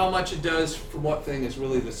 How much it does for what thing is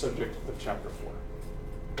really the subject of chapter 4.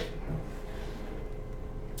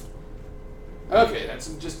 Okay, that's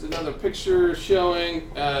just another picture showing,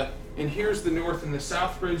 and here's the north and the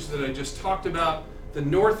south bridge that I just talked about. The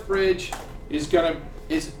north bridge is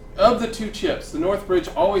of the two chips. The north bridge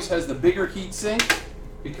always has the bigger heat sink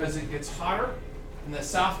because it gets hotter, and the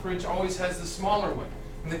south bridge always has the smaller one.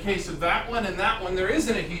 In the case of that one and that one, there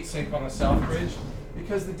isn't a heat sink on the south bridge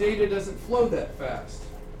because the data doesn't flow that fast.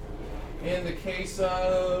 In the case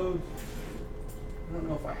of, I don't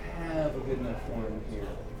know if I have a good enough one here.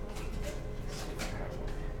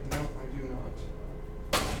 No, I do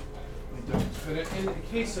not. I don't. But in the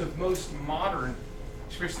case of most modern,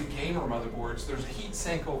 especially gamer motherboards, there's a heat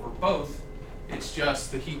sink over both. It's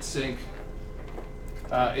just the heat sink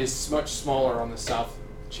is much smaller on the south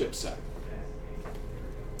chipset.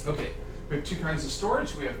 Okay, we have two kinds of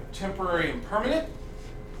storage. We have temporary and permanent.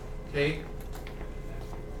 Okay,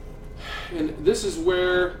 and this is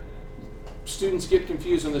where students get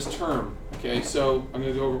confused on this term. Okay, so I'm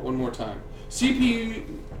going to go over it one more time. CPU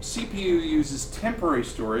uses temporary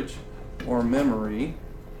storage or memory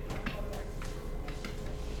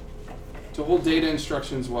to hold data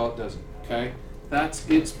instructions while it doesn't. Okay, that's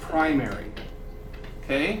its primary.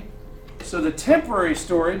 Okay, so the temporary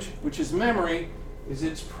storage, which is memory, is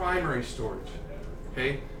its primary storage.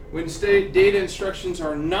 Okay, when data instructions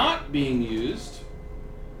are not being used,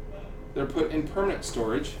 they're put in permanent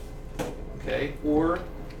storage. Okay, or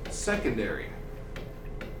secondary,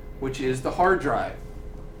 which is the hard drive.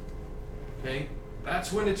 Okay,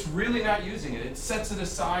 that's when it's really not using it. It sets it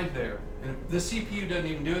aside there. And if the CPU doesn't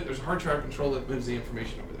even do it, there's a hard drive controller that moves the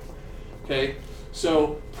information over there. Okay,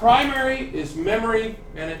 so primary is memory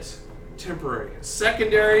and it's temporary.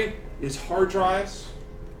 Secondary is hard drives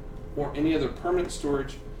or any other permanent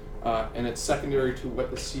storage, and it's secondary to what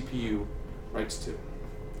the CPU writes to.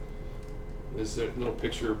 This is a little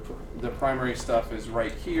picture. The primary stuff is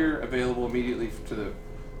right here, available immediately to the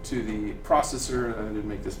processor. I didn't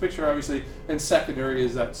make this picture, obviously. And secondary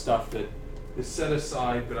is that stuff that is set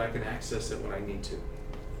aside, but I can access it when I need to.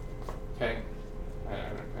 Okay?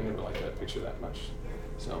 I never liked that picture that much.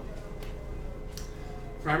 So,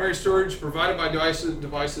 primary storage provided by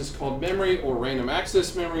devices called memory or random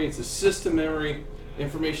access memory. It's a system memory.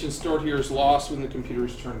 Information stored here is lost when the computer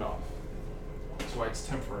is turned off. That's why it's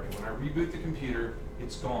temporary. When I reboot the computer,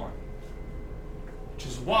 it's gone. Which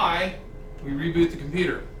is why we reboot the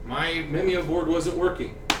computer. My Memio board wasn't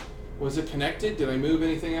working. Was it connected? Did I move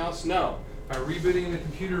anything else? No. By rebooting the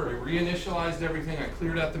computer, I reinitialized everything, I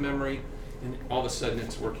cleared out the memory, and all of a sudden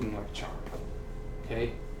it's working like a charm.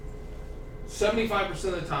 Okay? 75% of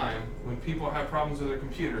the time, when people have problems with their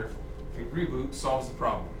computer, a reboot solves the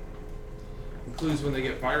problem. Includes when they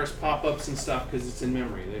get virus pop-ups and stuff because it's in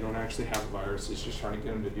memory. They don't actually have a virus, it's just trying to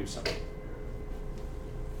get them to do something.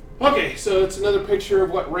 Okay, so it's another picture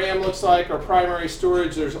of what RAM looks like, our primary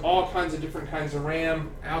storage. There's all kinds of different kinds of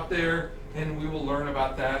RAM out there, and we will learn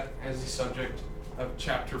about that as the subject of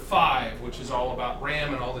chapter 5, which is all about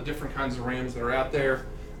RAM and all the different kinds of RAMs that are out there.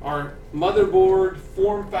 Our motherboard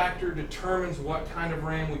form factor determines what kind of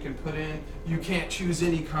RAM we can put in. You can't choose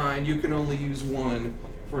any kind, you can only use one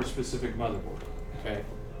for a specific motherboard. Okay,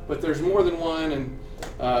 but there's more than one,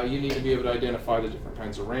 and you need to be able to identify the different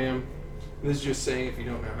kinds of RAM. This is just saying if you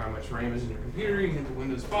don't know how much RAM is in your computer, you can hit the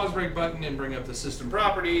Windows pause break button and bring up the system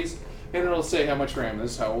properties, and it'll say how much RAM.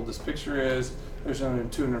 This is how old this picture is. There's only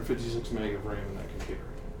 256 meg of RAM in that computer.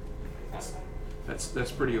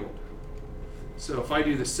 That's pretty old. So if I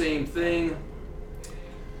do the same thing,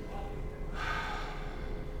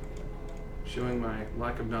 showing my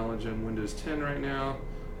lack of knowledge on Windows 10 right now,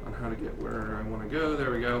 on how to get where I want to go. There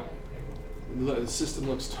we go. The system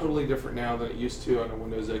looks totally different now than it used to on a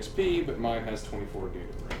Windows XP, but mine has 24 gig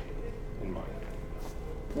of RAM in mine.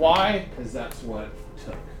 Why? Because that's what it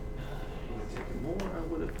took. If it had taken more, I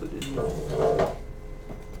would have put in more.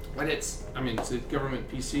 But it's a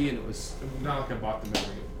government PC, and it was not like I bought the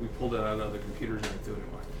memory. We pulled it out of other computers and I threw it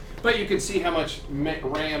in mine. But you can see how much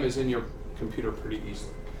RAM is in your computer pretty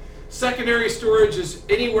easily. Secondary storage is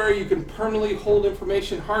anywhere you can permanently hold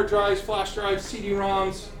information: hard drives, flash drives,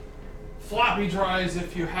 CD-ROMs, floppy drives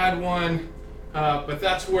if you had one. But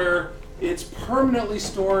that's where it's permanently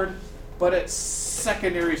stored, but it's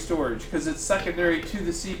secondary storage because it's secondary to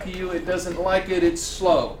the CPU. It doesn't like it, it's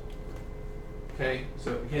slow. Okay,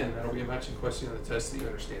 so again, that'll be a matching question on the test that you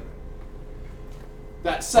understand that.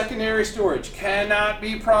 That secondary storage cannot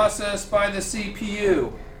be processed by the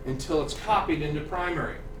CPU until it's copied into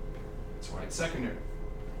primary. That's why it's secondary.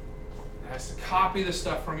 It has to copy the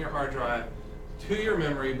stuff from your hard drive to your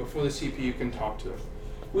memory before the CPU can talk to it.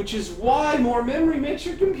 Which is why more memory makes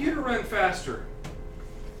your computer run faster.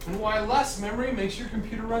 And why less memory makes your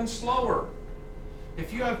computer run slower.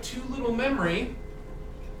 If you have too little memory,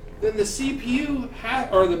 then the CPU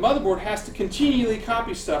or the motherboard has to continually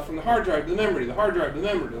copy stuff from the hard drive to the memory, the hard drive to the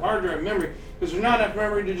memory, the hard drive to memory, because there's not enough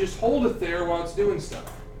memory to just hold it there while it's doing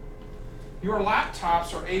stuff. Your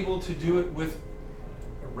laptops are able to do it with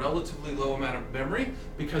a relatively low amount of memory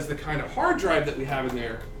because the kind of hard drive that we have in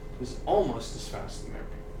there is almost as fast as the memory.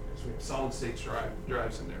 So we have solid state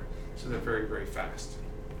drives in there, so they're very, very fast.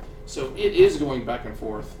 So it is going back and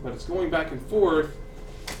forth, but it's going back and forth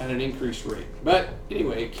at an increased rate. But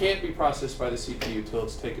anyway, it can't be processed by the CPU until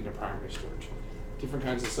it's taken to primary storage. Different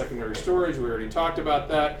kinds of secondary storage, we already talked about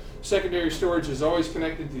that. Secondary storage is always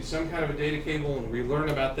connected to some kind of a data cable, and we learn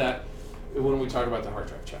about that when we talk about the hard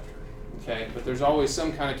drive chapter. Okay, but there's always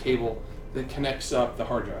some kind of cable that connects up the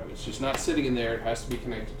hard drive. It's just not sitting in there, it has to be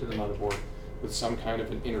connected to the motherboard with some kind of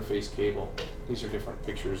an interface cable. These are different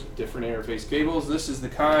pictures of different interface cables. This is the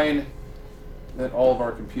kind that all of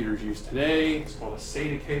our computers use today. It's called a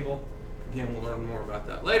SATA cable. Again, we'll learn more about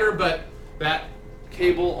that later, but that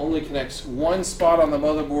cable only connects one spot on the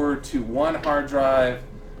motherboard to one hard drive,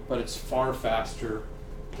 but it's far faster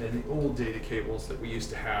than the old data cables that we used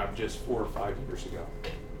to have just 4 or 5 years ago.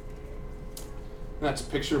 And that's a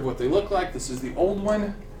picture of what they look like. This is the old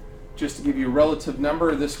one. Just to give you a relative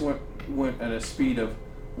number, this one went at a speed of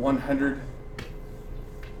 100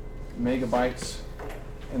 megabytes.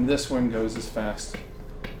 And this one goes as fast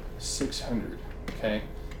as 600, okay?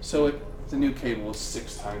 So the new cable is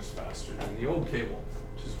 6 times faster than the old cable,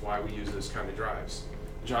 which is why we use this kind of drives.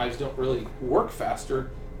 Drives don't really work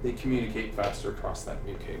faster, they communicate faster across that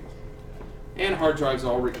new cable. And hard drives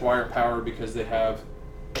all require power because they have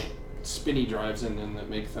spinny drives in them that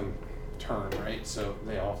make them turn, right? So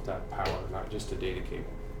they all have to have power, not just a data cable.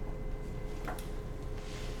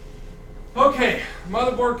 Okay,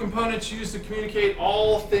 motherboard components used to communicate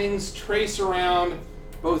all things trace around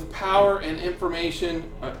both power and information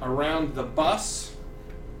around the bus.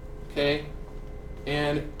 Okay,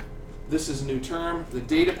 and this is a new term. The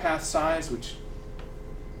data path size, which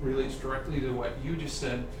relates directly to what you just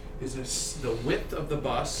said, is the width of the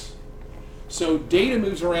bus. So data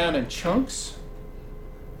moves around in chunks.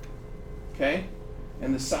 Okay,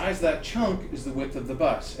 and the size of that chunk is the width of the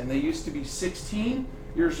bus. And they used to be 16.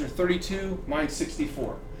 Yours are 32, mine's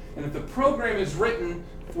 64. And if the program is written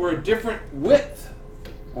for a different width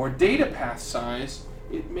or data path size,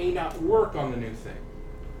 it may not work on the new thing.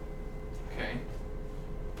 Okay?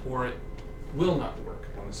 Or it will not work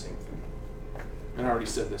on the same thing. And I already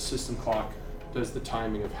said this, system clock does the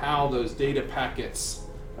timing of how those data packets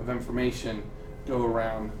of information go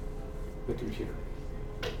around the computer.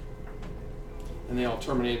 And they all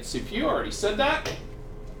terminate at CPU, I already said that.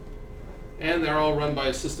 And they're all run by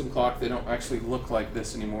a system clock. They don't actually look like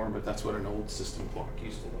this anymore, but that's what an old system clock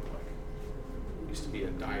used to look like. It used to be a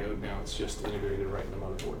diode, now it's just integrated right in the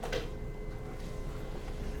motherboard.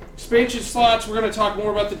 Expansion slots, we're going to talk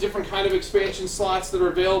more about the different kind of expansion slots that are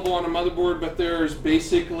available on a motherboard, but there's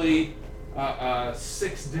basically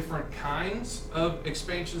 6 different kinds of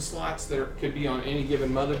expansion slots that could be on any given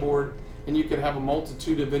motherboard, and you could have a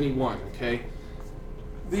multitude of any one, okay?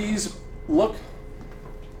 These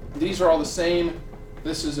are all the same.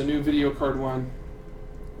 This is a new video card one.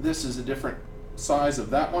 This is a different size of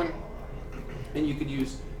that one. And you could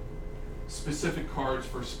use specific cards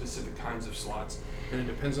for specific kinds of slots. And it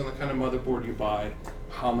depends on the kind of motherboard you buy,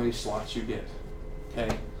 how many slots you get.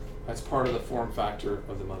 Okay? That's part of the form factor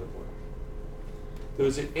of the motherboard.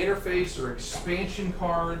 Those interface or expansion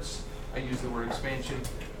cards, I use the word expansion,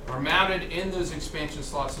 are mounted in those expansion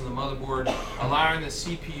slots on the motherboard, allowing the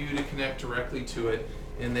CPU to connect directly to it.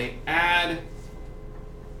 And they add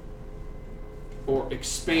or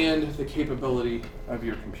expand the capability of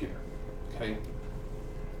your computer. Okay.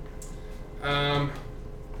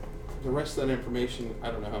 the rest of that information,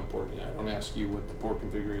 I don't know how important it is. I don't ask you what the port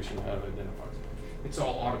configuration, how it identifies. It's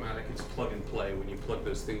all automatic. It's plug and play when you plug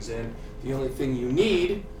those things in. The only thing you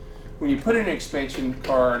need when you put in an expansion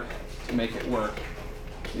card to make it work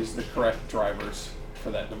is the correct drivers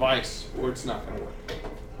for that device, or it's not going to work.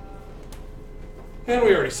 And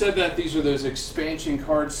we already said that these are those expansion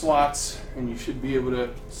card slots, and you should be able to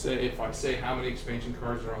say, if I say how many expansion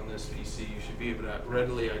cards are on this PC, you should be able to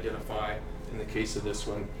readily identify, in the case of this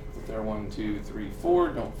one, if they're 1, 2, 3, 4,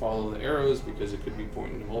 don't follow the arrows because it could be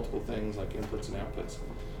pointing to multiple things like inputs and outputs.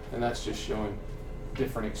 And that's just showing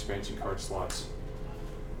different expansion card slots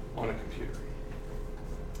on a computer.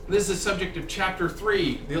 This is the subject of Chapter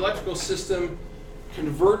 3. The electrical system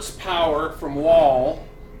converts power from wall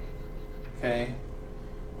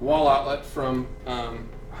outlet from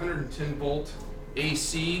 110 volt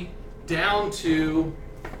AC down to,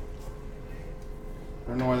 I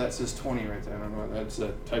don't know why that says 20 right there. I don't know why that's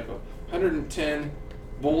a typo. 110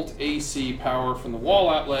 volt AC power from the wall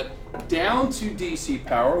outlet down to DC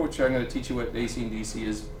power, which I'm going to teach you what AC and DC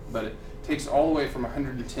is, but it takes all the way from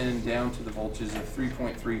 110 down to the voltages of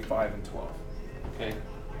 3.3, 5, and 12. Okay?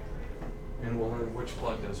 And we'll learn which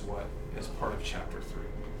plug does what as part of Chapter 3.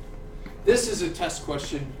 This is a test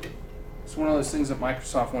question. It's one of those things that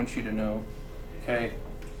Microsoft wants you to know. Okay?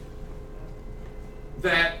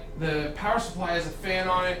 That the power supply has a fan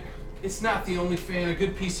on it. It's not the only fan. A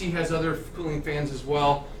good PC has other cooling fans as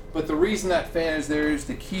well. But the reason that fan is there is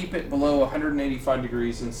to keep it below 185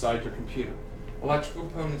 degrees inside your computer. Electrical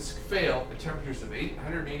components fail at temperatures of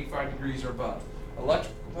 185 degrees or above.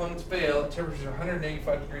 Electrical components fail at temperatures of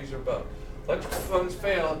 185 degrees or above. Electrical components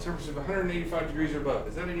fail at temperatures of 185 degrees or above.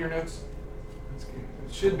 Is that in your notes?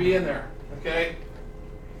 It should be in there. Okay?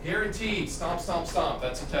 Guaranteed. Stomp, stomp, stomp.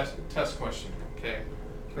 That's a test question. Okay?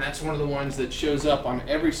 And that's one of the ones that shows up on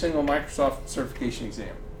every single Microsoft certification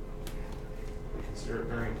exam. I consider it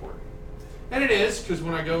very important. And it is, because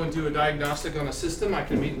when I go and do a diagnostic on a system, I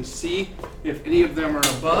can immediately see if any of them are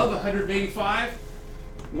above 185.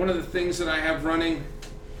 One of the things that I have running,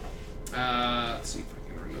 let's see if I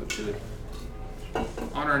can remote to it,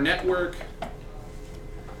 on our network,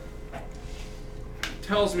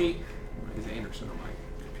 tells me, is Anderson on my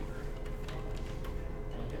computer?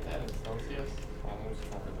 Can you get that in Celsius? Almost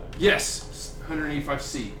covered that. Yes,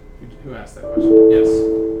 185C. Who asked that question? Yes,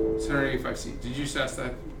 it's 185C. Did you just ask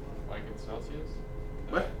that? Like in Celsius?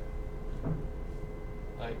 What?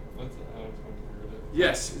 Like, what's it? I don't know.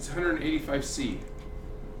 Yes, it's 185C.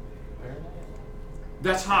 Fahrenheit?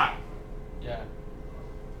 That's hot. Yeah.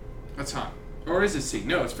 That's hot. Or is it C?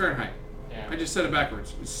 No, it's Fahrenheit. Yeah. I just said it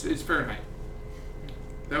backwards. It's Fahrenheit.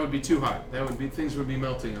 That would be too hot. That would be, things would be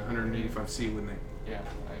melting at 185C, wouldn't they? Yeah.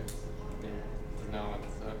 I just need to know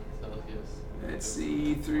it's Celsius. Let's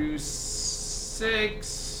see, through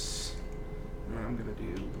 6. And I'm going to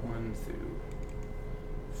do 1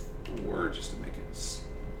 through 4 just to make it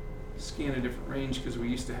scan a different range, because we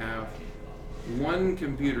used to have one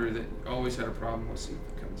computer that always had a problem. Let's see if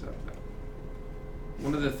it comes up.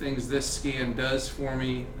 One of the things this scan does for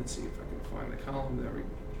me, let's see if I can find the column. There we go.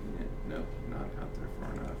 No, not out there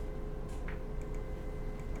far enough.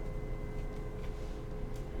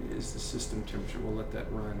 Is the system temperature. We'll let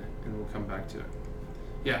that run and we'll come back to it.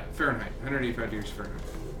 Yeah, Fahrenheit, 185 degrees Fahrenheit.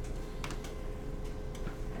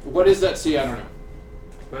 What is that C? I don't know.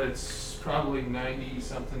 But it's probably 90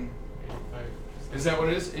 something. 85. Is that what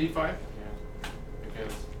it is? 85? Yeah.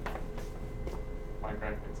 Because my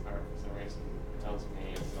graphics card for some reason tells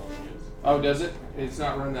me it's Celsius. Oh, does it? It's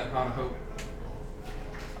not running that hot, I hope.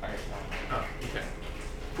 Oh, okay.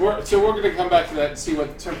 So we're going to come back to that and see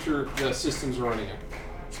what temperature the system's running at.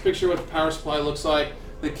 Let's picture what the power supply looks like.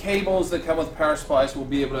 The cables that come with power supplies will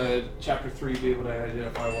be able to, Chapter 3, be able to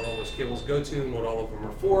identify what all those cables go to and what all of them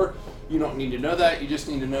are for. You don't need to know that. You just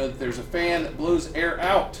need to know that there's a fan that blows air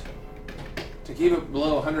out to keep it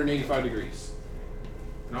below 185 degrees.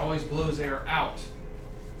 It always blows air out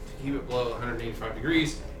to keep it below 185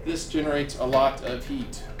 degrees. This generates a lot of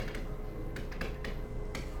heat.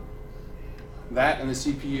 That and the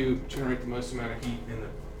CPU generate the most amount of heat in the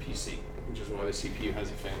PC, which is why the CPU has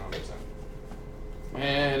a fan on its own.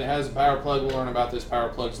 And it has a power plug. We'll learn about this power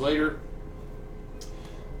plugs later.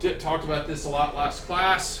 Talked about this a lot last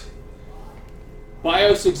class.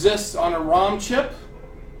 BIOS exists on a ROM chip.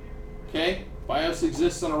 Okay, BIOS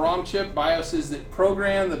exists on a ROM chip. BIOS is the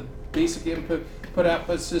program, the basic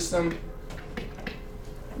input-output system.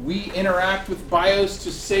 We interact with BIOS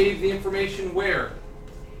to save the information where?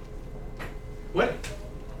 What?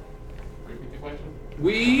 Repeat the question?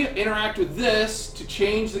 We interact with this to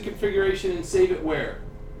change the configuration and save it where?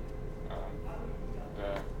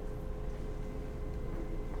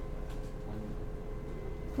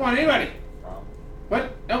 Come on, anybody. ROM.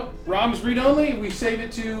 What? Nope. ROM's read-only. We save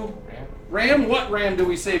it to RAM. RAM. What RAM do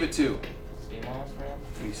we save it to? CMOS RAM.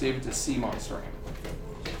 We save it to CMOS RAM.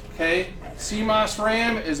 Okay? CMOS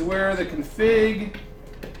RAM is where the config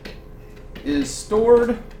is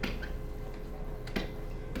stored.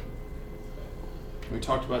 We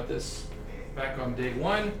talked about this back on day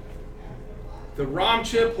one. The ROM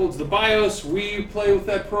chip holds the BIOS. We play with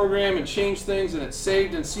that program and change things, and it's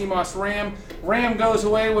saved in CMOS RAM. RAM goes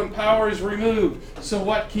away when power is removed. So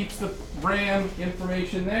what keeps the RAM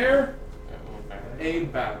information there? A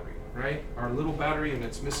battery, right? Our little battery, and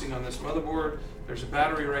it's missing on this motherboard. There's a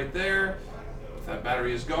battery right there. If that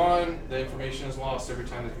battery is gone, the information is lost every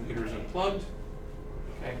time the computer is unplugged.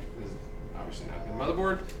 Okay, this is obviously not a good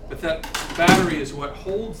motherboard, but that battery is what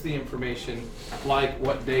holds the information, like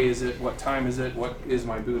what day is it, what time is it, what is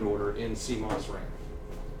my boot order in CMOS RAM.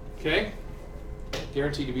 Okay?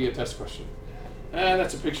 Guaranteed to be a test question. And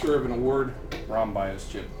that's a picture of an award ROM BIOS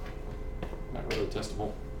chip. Not really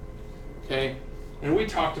testable. Okay? And we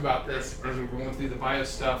talked about this as we were going through the BIOS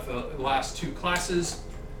stuff the last two classes.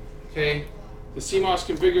 Okay? The CMOS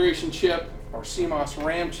configuration chip, or CMOS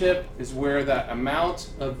RAM chip, is where that amount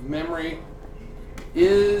of memory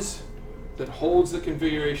is that holds the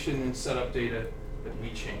configuration and setup data that we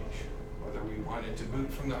change. Whether we want it to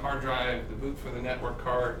boot from the hard drive, the boot for the network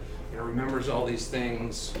card, it remembers all these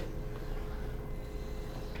things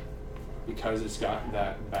because it's got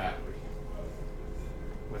that battery.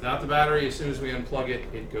 Without the battery, as soon as we unplug it,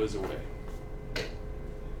 it goes away.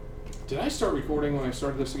 Did I start recording when I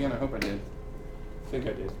started this again? I hope I did. I think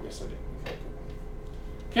I did. Yes, I did.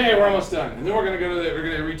 Okay, we're almost done. And then we're going to go to we're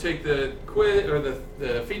going to retake the quiz, or the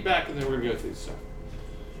feedback, and then we're going to go through stuff.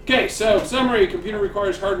 Okay, so summary: computer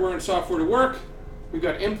requires hardware and software to work. We've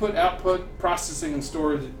got input, output, processing, and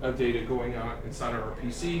storage of data going on inside of our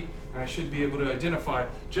PC. And I should be able to identify,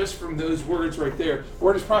 just from those words right there,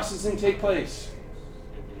 where does processing take place?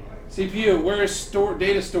 CPU. Where is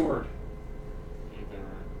data stored? Either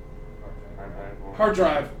Hard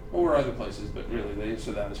drive, or other places, but really they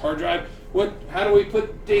answer that as hard drive. How do we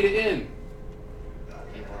put data in?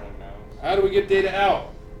 keyboard and mouse. How do we get data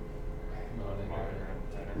out? Monitor and printer.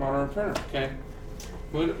 Monitor and printer, okay.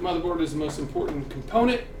 Motherboard is the most important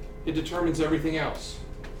component. It determines everything else.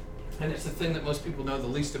 And it's the thing that most people know the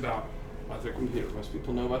least about their computer. Most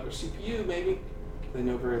people know about their CPU, maybe. They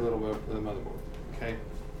know very little about the motherboard, okay?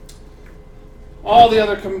 All the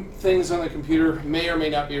other things on the computer may or may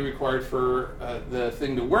not be required for the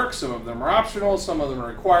thing to work. Some of them are optional, some of them are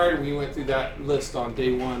required. We went through that list on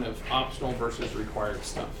day one of optional versus required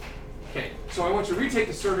stuff. Okay, so I want you to retake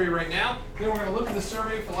the survey right now. Then we're going to look at the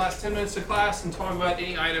survey for the last 10 minutes of class and talk about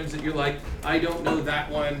any items that you're like, I don't know that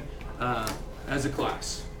one as a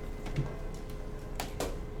class.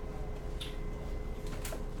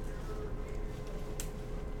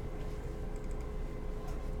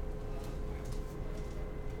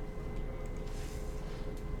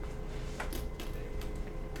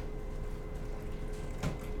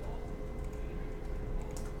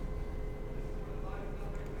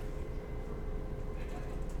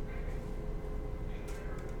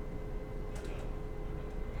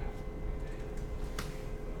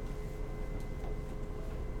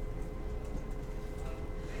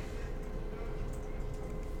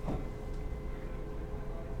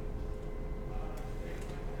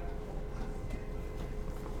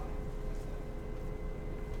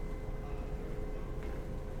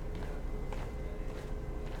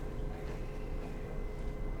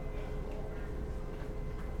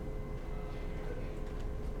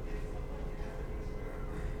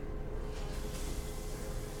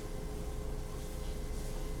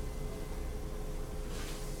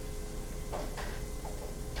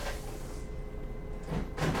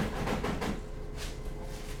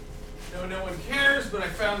 No one cares, but I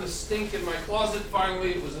found the stink in my closet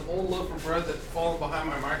finally. It was an old loaf of bread that had fallen behind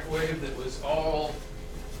my microwave that was all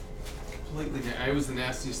completely, it was the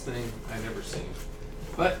nastiest thing I'd ever seen.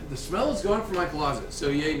 But the smell is gone from my closet, so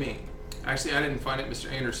yay me. Actually, I didn't find it, Mr.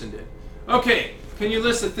 Anderson did. Okay, can you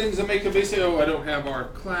list the things that make a basic, I don't have our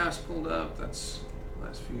class pulled up. That's the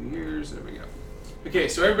last few years, there we go. Okay,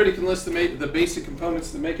 so everybody can list the basic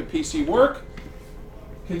components that make a PC work.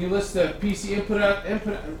 Can you list the PC input,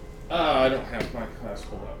 I don't have my class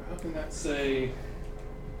pulled up. How can that say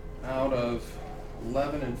out of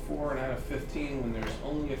 11 and 4 and out of 15 when there's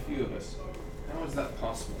only a few of us? How is that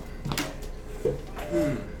possible?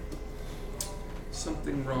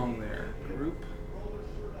 Something wrong there. Groups.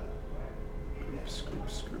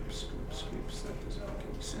 That doesn't make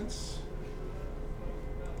any sense.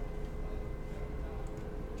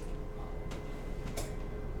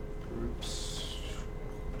 Groups.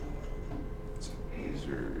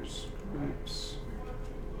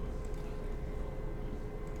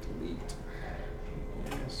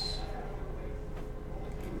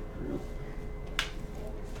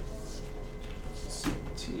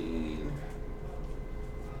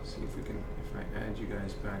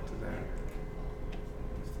 to that.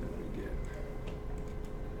 Then we get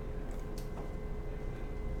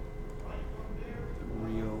the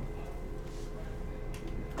real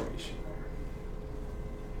information.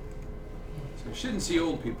 So I shouldn't see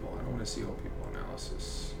old people. I don't want to see old people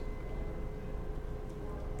analysis.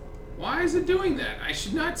 Why is it doing that? I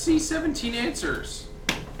should not see 17 answers.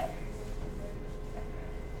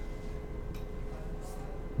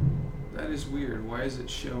 That is weird. Why is it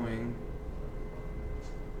showing?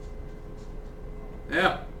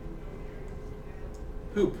 Yeah.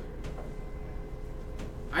 Poop.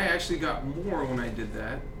 I actually got more when I did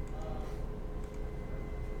that.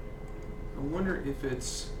 I wonder if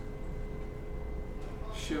it's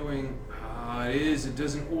showing. It is. It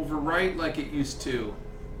doesn't overwrite like it used to.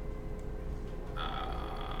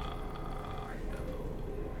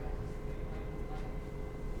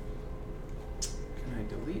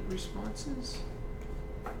 Delete responses?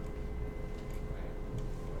 Okay,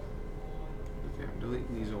 I'm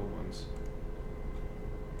deleting these old ones.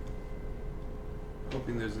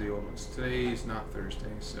 Hoping those are the old ones. Today is not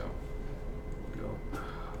Thursday, so we'll go.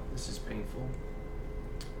 This is painful.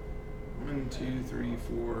 1, 2, 3,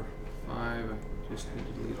 4, 5. I just need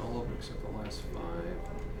to delete all of them except the last 5.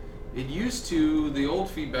 It used to, the old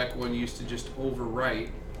feedback one used to just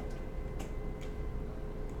overwrite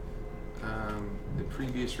the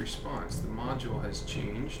previous response. The module has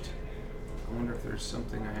changed. I wonder if there's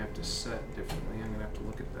something I have to set differently. I'm going to have to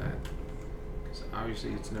look at that. Because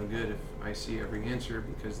obviously it's no good if I see every answer,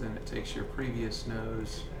 because then it takes your previous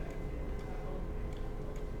no's.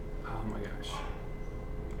 Oh my gosh.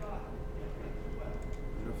 I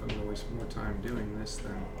don't know if I'm going to waste more time doing this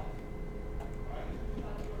than...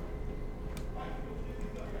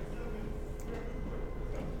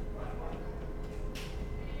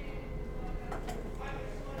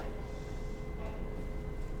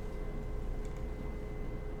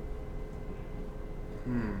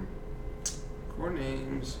 Core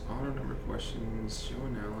names, auto number questions, show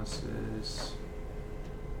analysis.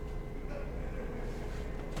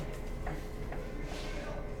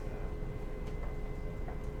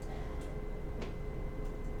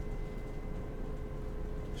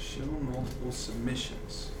 Show multiple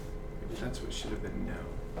submissions. Maybe that's what should have been no.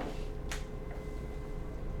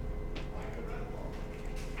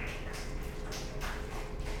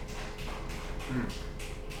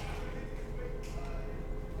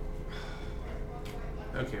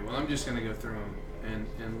 Okay, well, I'm just going to go through them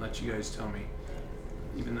and let you guys tell me,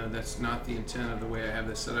 even though that's not the intent of the way I have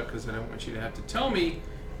this set up, because I don't want you to have to tell me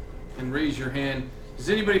and raise your hand. Does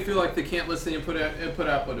anybody feel like they can't list the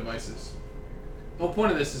input-output devices? The whole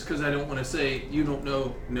point of this is because I don't want to say you don't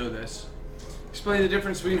know this. Explain the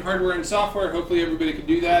difference between hardware and software. Hopefully everybody can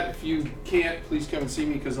do that. If you can't, please come and see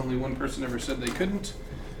me, because only one person ever said they couldn't.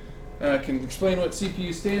 Can explain what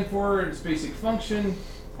CPU stand for and its basic function.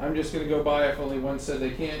 I'm just going to go by if only one said they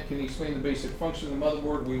can't. Can you explain the basic function of the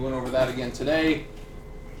motherboard? We went over that again today.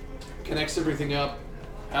 Connects everything up,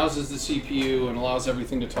 houses the CPU, and allows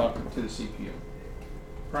everything to talk to the CPU.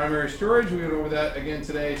 Primary storage, we went over that again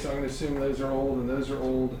today, so I'm going to assume those are old and those are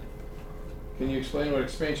old. Can you explain what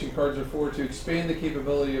expansion cards are for? To expand the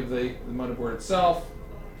capability of the motherboard itself.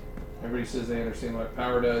 Everybody says they understand what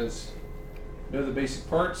power does. Know the basic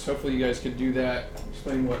parts. Hopefully you guys can do that.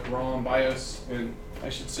 Explain what ROM, BIOS, and I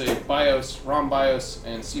should say BIOS, ROM, BIOS,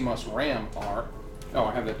 and CMOS RAM are. Oh,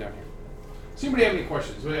 I have that down here. Does anybody have any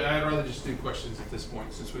questions? I'd rather just do questions at this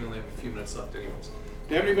point, since we only have a few minutes left anyways.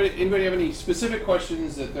 Do anybody have any specific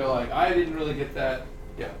questions that they're like, I didn't really get that?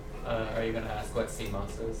 Yeah. Are you going to ask what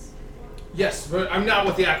CMOS is? Yes, but I'm not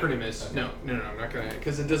what the acronym is. Okay. No, I'm not going to,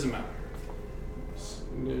 because it doesn't matter.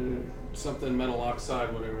 Something metal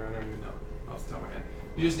oxide, whatever, I don't even know off the top of my head.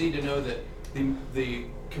 You just need to know that the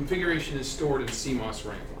configuration is stored in CMOS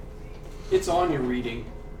RAM. It's on your reading.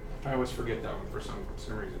 I always forget that one for some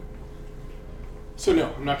reason. So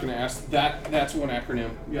no, I'm not going to ask that. That's one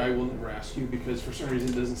acronym. Yeah, I will never ask you, because for some reason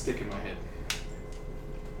it doesn't stick in my head.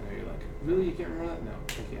 And you're like, really? You can't remember that? No,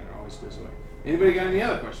 I can't. It always goes away. Anybody got any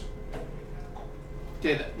other question?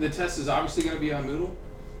 Okay, the test is obviously going to be on Moodle.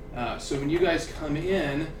 So when you guys come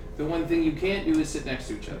in, the one thing you can't do is sit next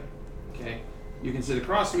to each other. Okay? You can sit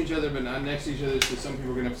across from each other, but not next to each other. So some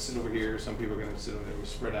people are going to have to sit over here. Some people are going to have to sit over there. We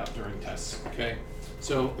spread out during tests. Okay?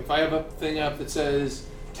 So if I have a thing up that says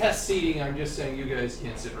test seating, I'm just saying you guys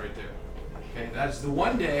can't sit right there. Okay? That's the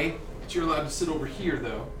one day that you're allowed to sit over here,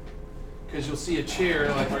 though, because you'll see a chair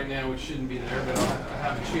like right now, which shouldn't be there, but I'll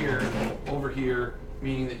have a chair over here,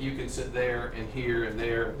 meaning that you can sit there and here and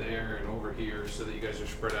there, and over here, so that you guys are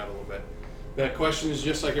spread out a little bit. That question is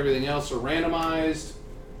just like everything else, are randomized.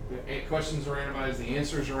 The questions are randomized, the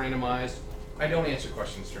answers are randomized. I don't answer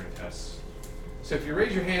questions during tests. So if you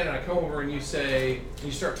raise your hand and I come over and you say, and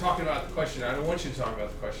you start talking about the question, I don't want you to talk about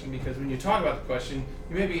the question, because when you talk about the question,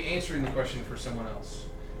 you may be answering the question for someone else.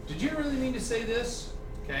 Did you really mean to say this?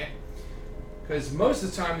 Okay? Because most of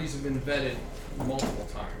the time these have been vetted multiple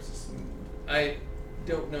times. I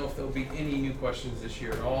don't know if there'll be any new questions this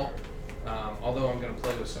year at all, although I'm going to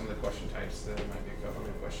play with some of the question types. There might be a couple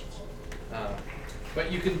new questions.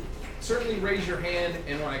 But you can certainly raise your hand,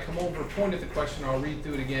 and when I come over, point at the question, I'll read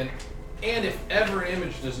through it again. And if ever an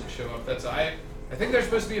image doesn't show up, that's I think there's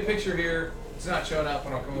supposed to be a picture here. It's not showing up,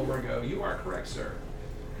 and I'll come over and go, "You are correct, sir."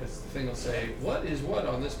 Because the thing will say, "What is what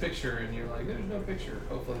on this picture?" And you're like, "There's no picture."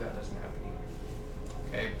 Hopefully that doesn't happen either.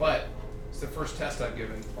 Okay, but it's the first test I've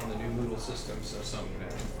given on the new Moodle system, so something can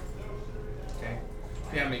happen. Okay.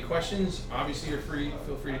 If you have any questions, obviously you're free.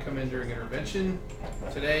 Feel free to come in during intervention.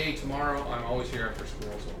 Today, tomorrow, I'm always here after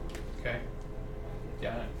school as well. Okay.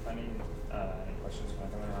 Yeah. If I need any questions when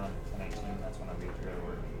I come around 10:18, that's when I'll be here to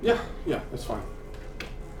work. Yeah, that's fine.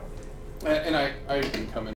 And I can come in.